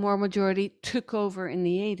way the moral majority took over in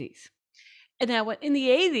the 80s. And now in the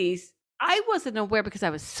 80s, I wasn't aware because I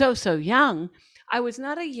was so young. I was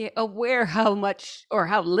not aware how much or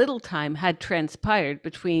how little time had transpired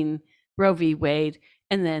between Roe v. Wade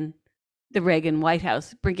and then the Reagan White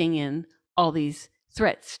House bringing in all these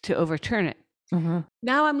threats to overturn it. Mm-hmm.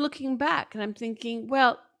 Now I'm looking back and I'm thinking,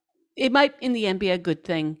 well, it might in the end be a good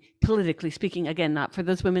thing, politically speaking, again, not for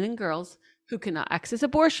those women and girls who cannot access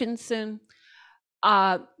abortion soon.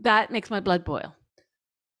 That makes my blood boil.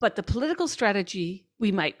 But the political strategy,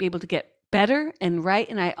 we might be able to get better and right.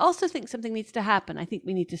 And I also think something needs to happen. I think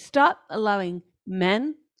we need to stop allowing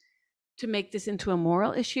men to make this into a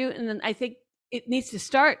moral issue. And then I think it needs to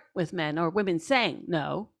start with men or women saying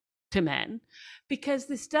no to men, because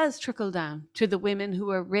this does trickle down to the women who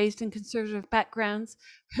are raised in conservative backgrounds,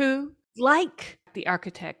 who, like the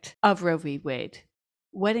architect of Roe v. Wade,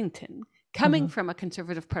 Weddington, coming from a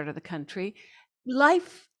conservative part of the country,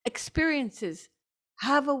 life experiences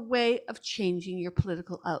have a way of changing your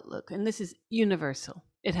political outlook. And this is universal.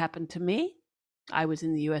 It happened to me. I was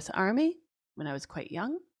in the US Army when I was quite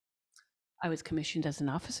young. I was commissioned as an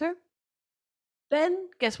officer. Then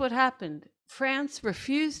guess what happened? France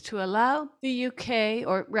refused to allow the UK,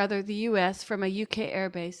 or rather the US, from a UK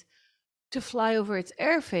airbase to fly over its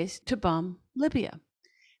airface to bomb Libya.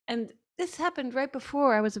 And this happened right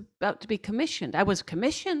before I was about to be commissioned. I was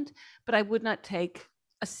commissioned, but I would not take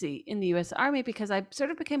a seat in the US Army because I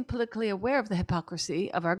sort of became politically aware of the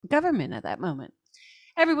hypocrisy of our government at that moment.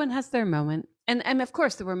 Everyone has their moment. And of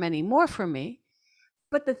course, there were many more for me.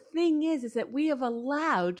 But the thing is that we have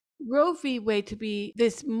allowed Roe v. Wade to be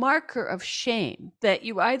this marker of shame, that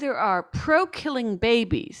you either are pro-killing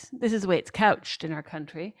babies, this is the way it's couched in our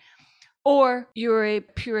country, or you're a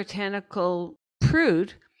puritanical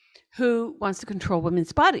prude who wants to control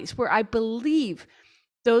women's bodies, where I believe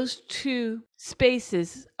those two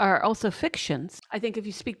spaces are also fictions. I think if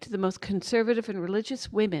you speak to the most conservative and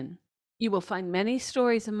religious women, you will find many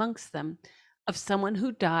stories amongst them of someone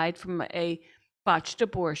who died from a botched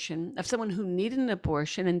abortion, of someone who needed an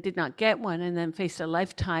abortion and did not get one, and then faced a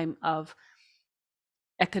lifetime of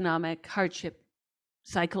economic hardship,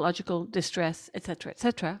 psychological distress,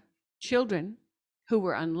 etc., children who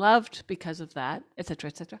were unloved because of that,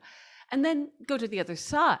 etc. And then go to the other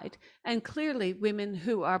side, and clearly women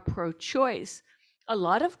who are pro-choice, a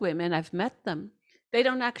lot of women, I've met them, they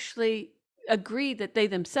don't actually agree that they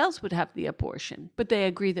themselves would have the abortion, but they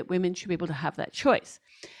agree that women should be able to have that choice.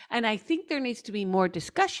 And I think there needs to be more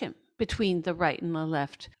discussion between the right and the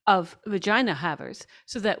left of vagina havers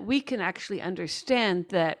so that we can actually understand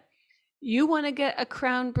that you want to get a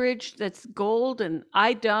crown bridge that's gold and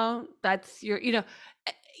I don't, that's your,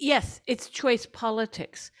 yes, it's choice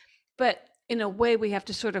politics. But in a way, we have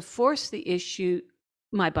to sort of force the issue,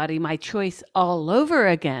 my body, my choice, all over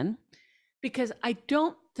again, because I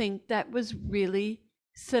don't think that was really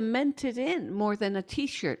cemented in more than a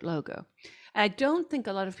T-shirt logo. I don't think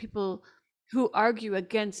a lot of people who argue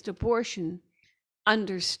against abortion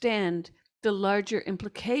understand the larger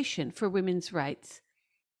implication for women's rights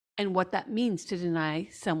and what that means to deny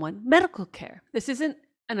someone medical care. This isn't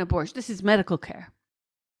an abortion, this is medical care.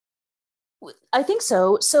 I think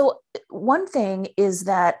so. So one thing is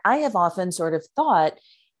that I have often sort of thought,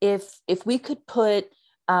 if we could put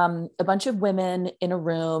a bunch of women in a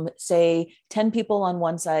room, say 10 people on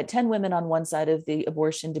one side, 10 women on one side of the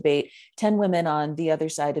abortion debate, 10 women on the other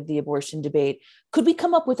side of the abortion debate, could we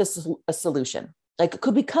come up with a solution? Like,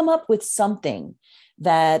 could we come up with something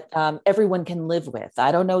that everyone can live with?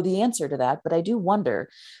 I don't know the answer to that, but I do wonder.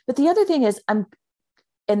 But the other thing is,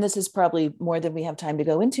 and this is probably more than we have time to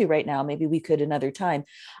go into right now. Maybe we could another time.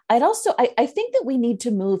 I think that we need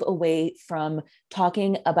to move away from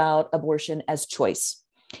talking about abortion as choice.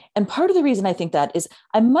 And part of the reason I think that is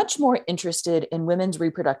I'm much more interested in women's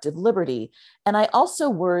reproductive liberty. And I also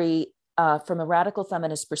worry from a radical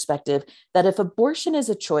feminist perspective that if abortion is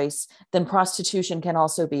a choice, then prostitution can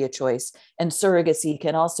also be a choice, and surrogacy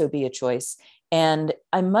can also be a choice. And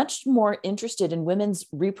I'm much more interested in women's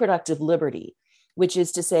reproductive liberty, which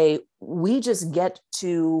is to say, we just get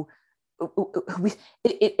to,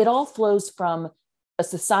 it all flows from a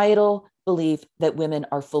societal belief that women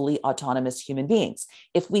are fully autonomous human beings.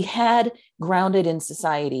 If we had grounded in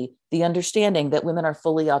society the understanding that women are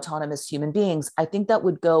fully autonomous human beings, I think that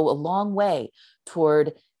would go a long way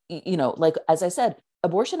toward, like, as I said,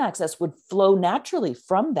 abortion access would flow naturally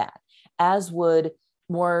from that, as would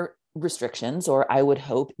more restrictions, or I would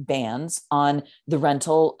hope bans on the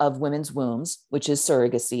rental of women's wombs, which is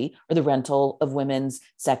surrogacy, or the rental of women's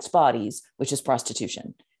sex bodies, which is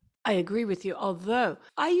prostitution. I agree with you, although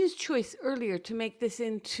I used choice earlier to make this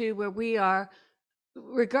into where we are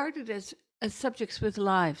regarded as subjects with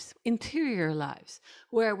lives, interior lives,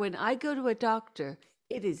 where when I go to a doctor,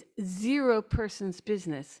 it is zero person's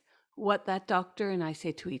business what that doctor and I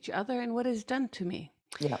say to each other and what is done to me.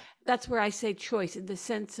 Yeah. That's where I say choice, in the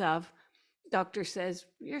sense of doctor says,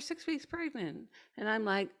 you're 6 weeks pregnant. And I'm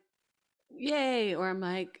like, yay. Or I'm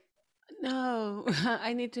like, no,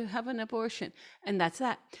 I need to have an abortion. And that's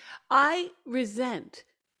that. I resent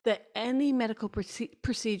that any medical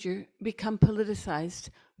procedure become politicized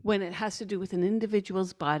when it has to do with an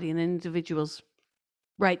individual's body and an individual's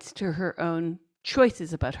rights to her own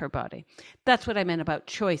choices about her body. That's what I meant about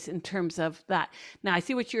choice in terms of that. Now I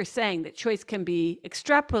see what you're saying, that choice can be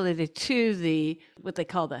extrapolated to the what they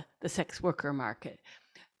call the sex worker market.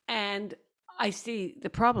 And I see the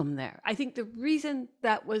problem there. I think the reason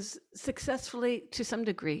that was successfully, to some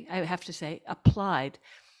degree, I have to say, applied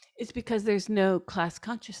is because there's no class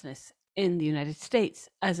consciousness in the United States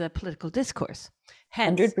as a political discourse.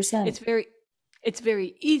 Hence, 100%. It's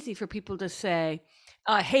very easy for people to say,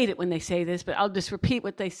 I hate it when they say this, but I'll just repeat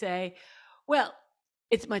what they say. Well,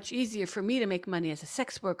 it's much easier for me to make money as a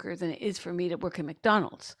sex worker than it is for me to work at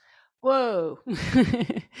McDonald's. Whoa,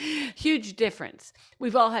 huge difference.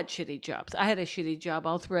 We've all had shitty jobs. I had a shitty job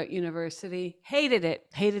all throughout university. Hated it.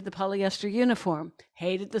 Hated the polyester uniform.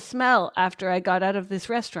 Hated the smell after I got out of this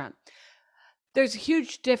restaurant. There's a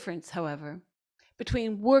huge difference, however,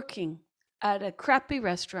 between working at a crappy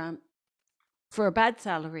restaurant for a bad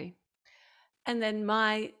salary and then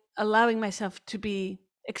my allowing myself to be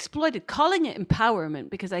exploited, calling it empowerment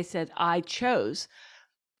because I said I chose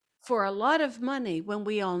for a lot of money, when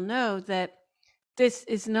we all know that this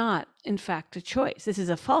is not, in fact, a choice. This is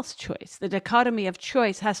a false choice. The dichotomy of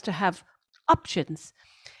choice has to have options.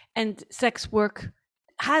 And sex work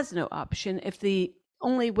has no option. If the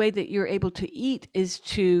only way that you're able to eat is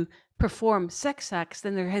to perform sex acts,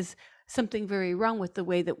 then there is something very wrong with the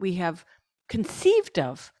way that we have conceived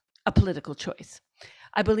of a political choice.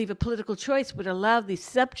 I believe a political choice would allow the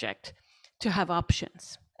subject to have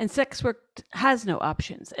options. And sex work has no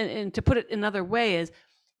options. And to put it another way is,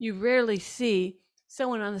 you rarely see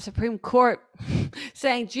someone on the Supreme Court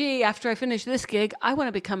saying, gee, after I finish this gig, I want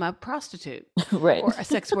to become a prostitute Right. or a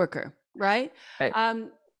sex worker, right? Right. And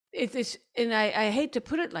I hate to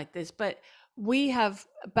put it like this, but we have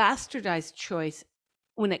bastardized choice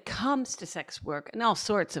when it comes to sex work and all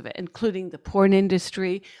sorts of it, including the porn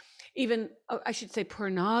industry, even, I should say,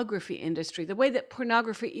 pornography industry, the way that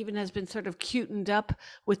pornography even has been sort of cutened up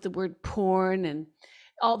with the word porn, and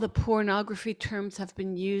all the pornography terms have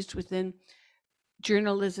been used within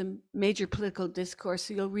journalism, major political discourse.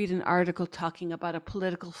 So you'll read an article talking about a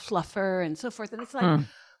political fluffer and so forth. And it's like,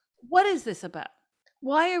 what is this about?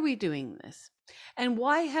 Why are we doing this? And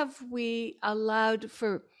why have we allowed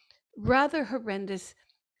for rather horrendous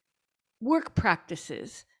work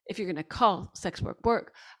practices, if you're going to call sex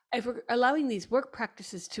work, if we're allowing these work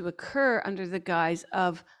practices to occur under the guise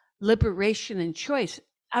of liberation and choice,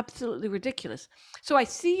 absolutely ridiculous. So I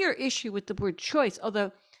see your issue with the word choice,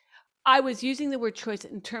 although I was using the word choice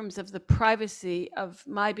in terms of the privacy of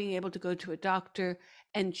my being able to go to a doctor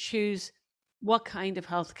and choose what kind of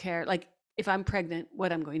health care, like if I'm pregnant,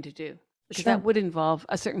 what I'm going to do. because Sure. that would involve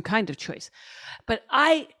a certain kind of choice. But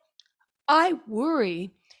I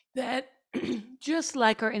worry that just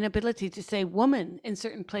like our inability to say woman in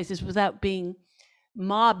certain places without being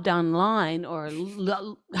mobbed online or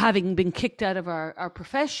having been kicked out of our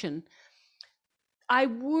profession, I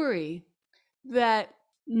worry that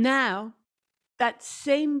now that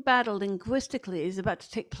same battle linguistically is about to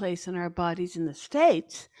take place in our bodies in the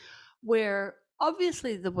States, where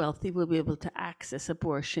obviously the wealthy will be able to access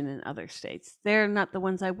abortion in other states. They're not the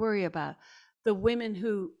ones I worry about. The women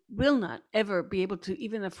who will not ever be able to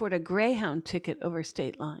even afford a Greyhound ticket over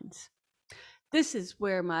state lines. This is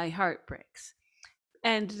where my heart breaks.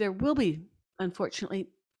 And there will be, unfortunately,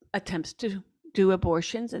 attempts to do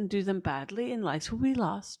abortions and do them badly, and lives will be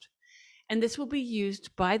lost. And this will be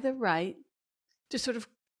used by the right to sort of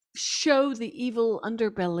show the evil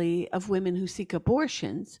underbelly of women who seek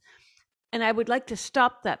abortions. And I would like to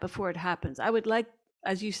stop that before it happens. I would like,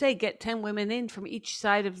 as you say, get 10 women in from each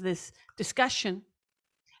side of this discussion.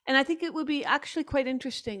 And I think it would be actually quite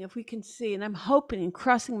interesting if we can see, and I'm hoping and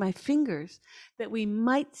crossing my fingers, that we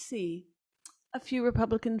might see a few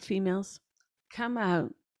Republican females come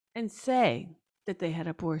out and say that they had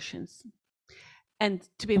abortions and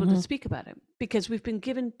to be able to speak about it, because we've been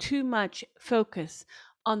given too much focus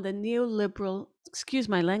on the neoliberal, excuse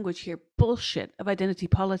my language here, bullshit of identity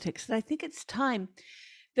politics. And I think it's time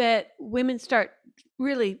that women start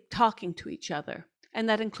really talking to each other. And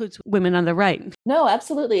that includes women on the right. No,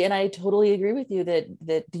 absolutely. And I totally agree with you that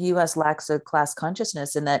the US lacks a class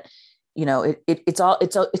consciousness, and that,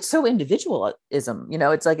 it's so individualism,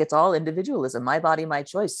 it's like, it's all individualism. My body, my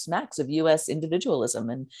choice smacks of US individualism.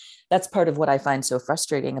 And that's part of what I find so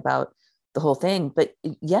frustrating about the whole thing. But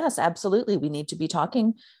yes, absolutely. We need to be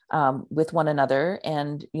talking with one another.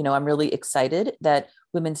 And, I'm really excited that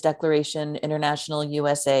Women's Declaration International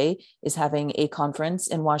USA is having a conference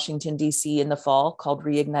in Washington, D.C. in the fall called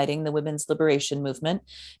Reigniting the Women's Liberation Movement.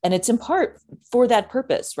 And it's in part for that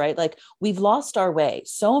purpose, right? Like, we've lost our way.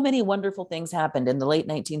 So many wonderful things happened in the late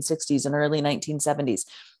 1960s and early 1970s.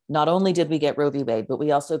 Not only did we get Roe v. Wade, but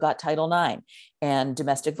we also got Title IX, and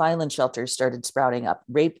domestic violence shelters started sprouting up.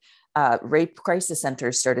 Rape crisis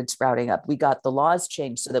centers started sprouting up. We got the laws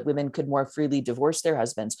changed so that women could more freely divorce their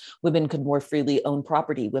husbands. Women could more freely own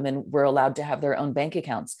property. Women were allowed to have their own bank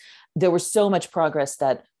accounts. There was so much progress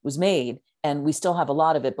that was made, and we still have a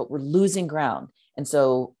lot of it, but we're losing ground. And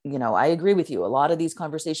so, I agree with you. A lot of these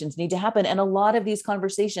conversations need to happen. And a lot of these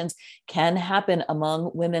conversations can happen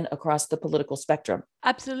among women across the political spectrum.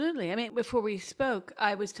 Absolutely. I mean, before we spoke,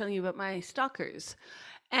 I was telling you about my stalkers.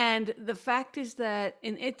 And the fact is that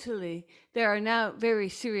in Italy, there are now very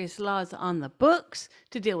serious laws on the books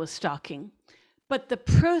to deal with stalking, but the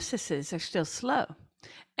processes are still slow.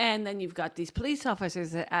 And then you've got these police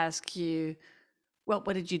officers that ask you, well,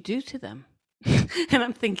 what did you do to them? And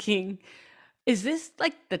I'm thinking, is this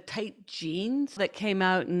like the tight jeans that came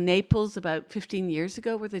out in Naples about 15 years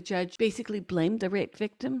ago, where the judge basically blamed the rape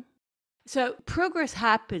victim? So progress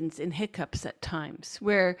happens in hiccups at times,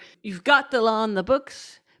 where you've got the law on the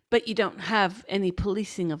books, but you don't have any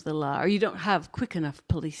policing of the law, or you don't have quick enough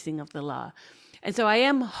policing of the law. And so I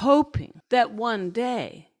am hoping that one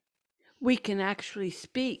day we can actually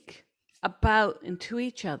speak about and to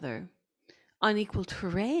each other on equal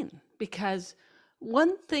terrain. Because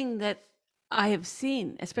one thing that I have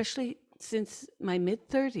seen, especially since my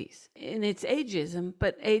mid-30s, and it's ageism,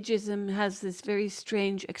 but ageism has this very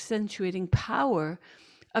strange accentuating power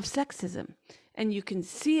of sexism. And you can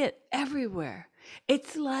see it everywhere.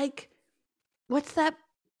 It's like, what's that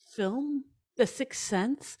film? The Sixth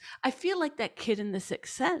Sense? I feel like that kid in The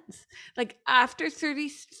Sixth Sense. Like, after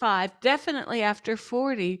 35, definitely after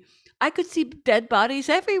 40, I could see dead bodies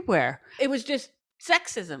everywhere. It was just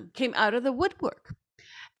sexism came out of the woodwork.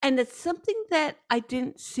 And it's something that I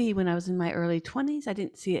didn't see when I was in my early 20s. I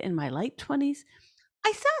didn't see it in my late 20s.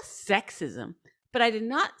 I saw sexism, but I did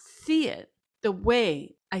not see it the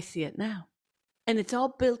way I see it now. And it's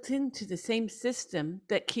all built into the same system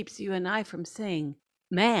that keeps you and I from saying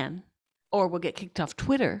man, or we'll get kicked off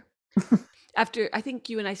Twitter. After, I think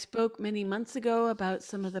you and I spoke many months ago about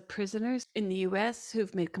some of the prisoners in the US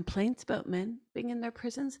who've made complaints about men being in their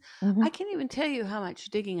prisons. I can't even tell you how much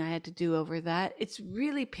digging I had to do over that. It's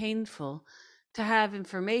really painful to have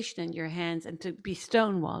information in your hands and to be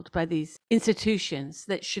stonewalled by these institutions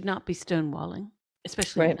that should not be stonewalling,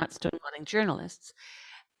 especially Right. not stonewalling journalists.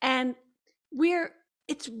 And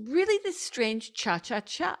it's really this strange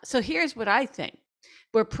cha-cha-cha. So here's what I think,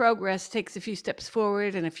 where progress takes a few steps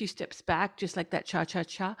forward and a few steps back, just like that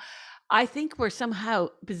cha-cha-cha. I think we're somehow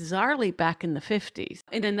bizarrely back in the 50s,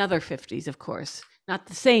 in another 50s, of course, not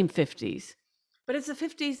the same 50s, But it's the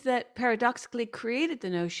 50s that paradoxically created the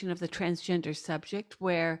notion of the transgender subject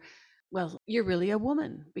where, well, you're really a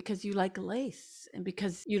woman because you like lace and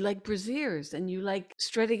because you like brasiers and you like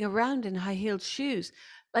strutting around in high-heeled shoes.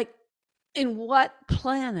 Like, in what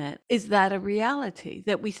planet is that a reality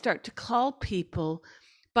that we start to call people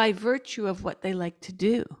by virtue of what they like to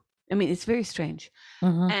do? I mean, it's very strange.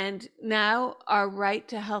 Mhm. And now our right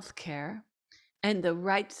to health care and the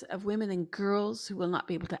rights of women and girls who will not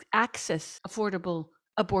be able to access affordable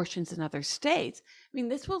abortions in other states, I mean,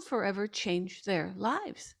 this will forever change their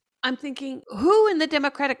lives. I'm thinking, who in the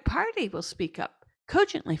Democratic Party will speak up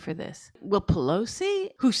cogently for this? Will Pelosi,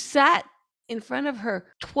 who sat in front of her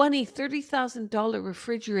 $20,000-$30,000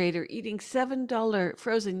 refrigerator eating $7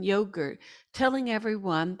 frozen yogurt, telling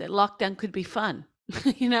everyone that lockdown could be fun,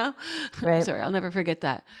 you know? Right. Sorry, I'll never forget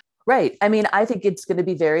that. Right. I mean, I think it's going to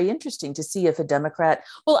be very interesting to see if a Democrat.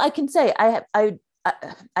 Well, I can say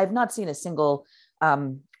I've not seen a single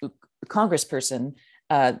congressperson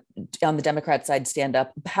on the Democrat side stand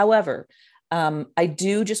up. However, I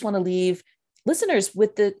do just want to leave listeners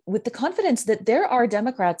with the confidence that there are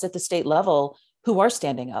Democrats at the state level who are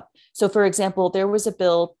standing up. So, for example, there was a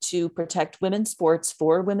bill to protect women's sports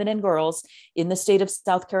for women and girls in the state of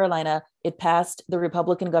South Carolina. It passed, the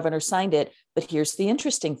Republican governor signed it. But here's the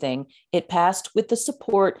interesting thing. It passed with the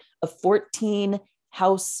support of 14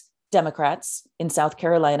 House Democrats in South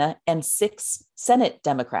Carolina and 6 Senate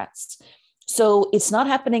Democrats. So it's not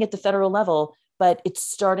happening at the federal level, but it's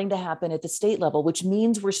starting to happen at the state level, which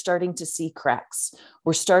means we're starting to see cracks.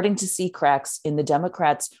 We're starting to see cracks in the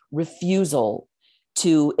Democrats' refusal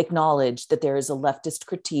to acknowledge that there is a leftist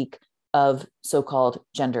critique of so-called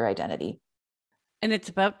gender identity. And it's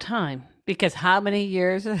about time, because how many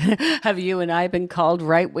years have you and I been called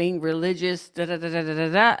right-wing, religious, da da da da da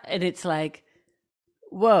da? And it's like,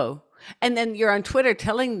 whoa. And then you're on Twitter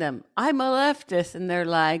telling them, I'm a leftist. And they're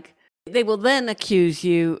like, they will then accuse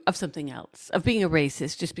you of something else, of being a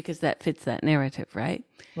racist, just because that fits that narrative, right?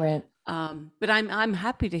 Right. But I'm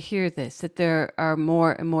happy to hear this, that there are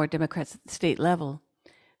more and more Democrats at the state level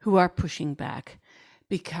who are pushing back,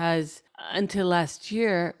 because until last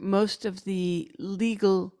year, most of the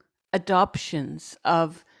legal adoptions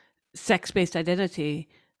of sex-based identity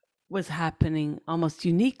was happening almost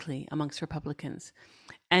uniquely amongst Republicans.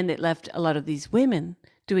 And it left a lot of these women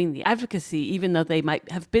doing the advocacy, even though they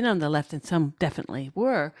might have been on the left, and some definitely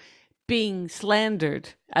were, being slandered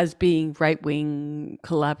as being right-wing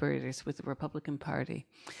collaborators with the Republican Party.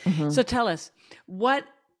 Mm-hmm. So tell us, what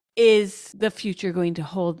is the future going to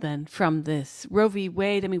hold then from this? Roe v.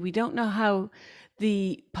 Wade, I mean, we don't know how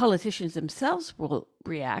the politicians themselves will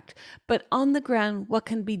react, but on the ground, what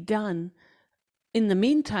can be done in the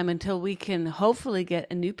meantime until we can hopefully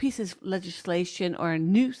get a new piece of legislation or a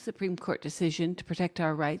new Supreme Court decision to protect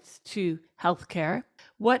our rights to health care?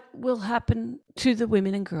 What will happen to the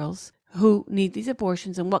women and girls who need these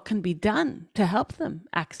abortions, and what can be done to help them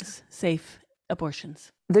access safe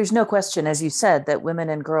abortions? There's no question, as you said, that women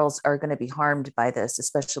and girls are going to be harmed by this,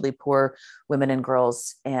 especially poor women and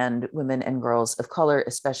girls of color,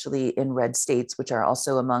 especially in red states, which are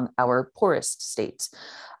also among our poorest states.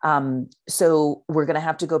 So we're going to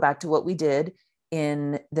have to go back to what we did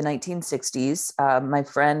in the 1960s. My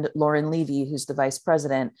friend Lauren Levy, who's the vice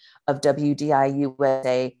president of WDI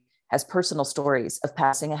USA, has personal stories of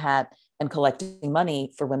passing a hat and collecting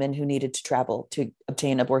money for women who needed to travel to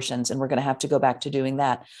obtain abortions. And we're going to have to go back to doing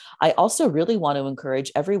that. I also really want to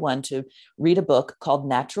encourage everyone to read a book called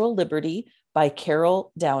Natural Liberty by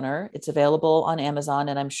Carol Downer. It's available on Amazon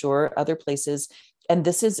and I'm sure other places. And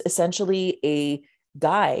this is essentially a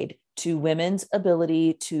guide to women's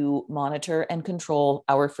ability to monitor and control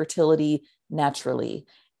our fertility naturally.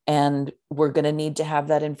 And we're going to need to have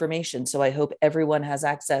that information. So I hope everyone has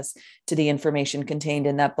access to the information contained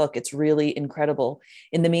in that book. It's really incredible.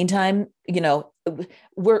 In the meantime,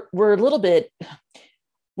 we're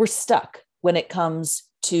stuck when it comes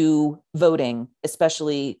to voting,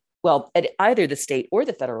 especially, well, at either the state or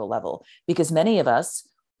the federal level, because many of us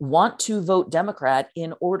want to vote Democrat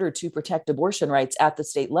in order to protect abortion rights at the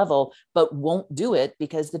state level, but won't do it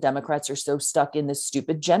because the Democrats are so stuck in this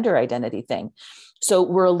stupid gender identity thing. So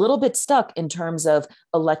we're a little bit stuck in terms of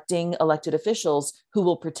electing elected officials who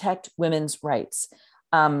will protect women's rights.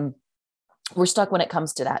 We're stuck when it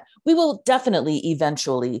comes to that. We will definitely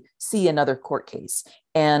eventually see another court case.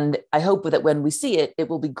 And I hope that when we see it, it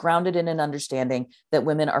will be grounded in an understanding that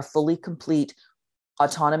women are fully complete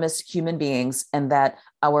autonomous human beings, and that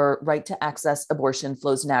our right to access abortion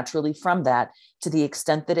flows naturally from that. To the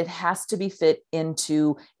extent that it has to be fit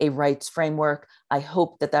into a rights framework, I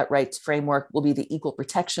hope that that rights framework will be the Equal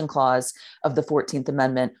Protection Clause of the 14th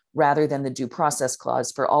Amendment rather than the Due Process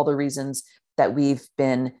Clause, for all the reasons that we've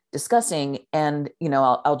been discussing. And,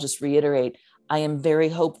 I'll just reiterate, I am very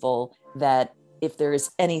hopeful that if there is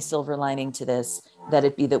any silver lining to this, that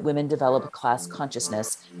it be that women develop a class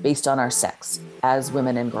consciousness based on our sex as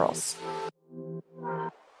women and girls.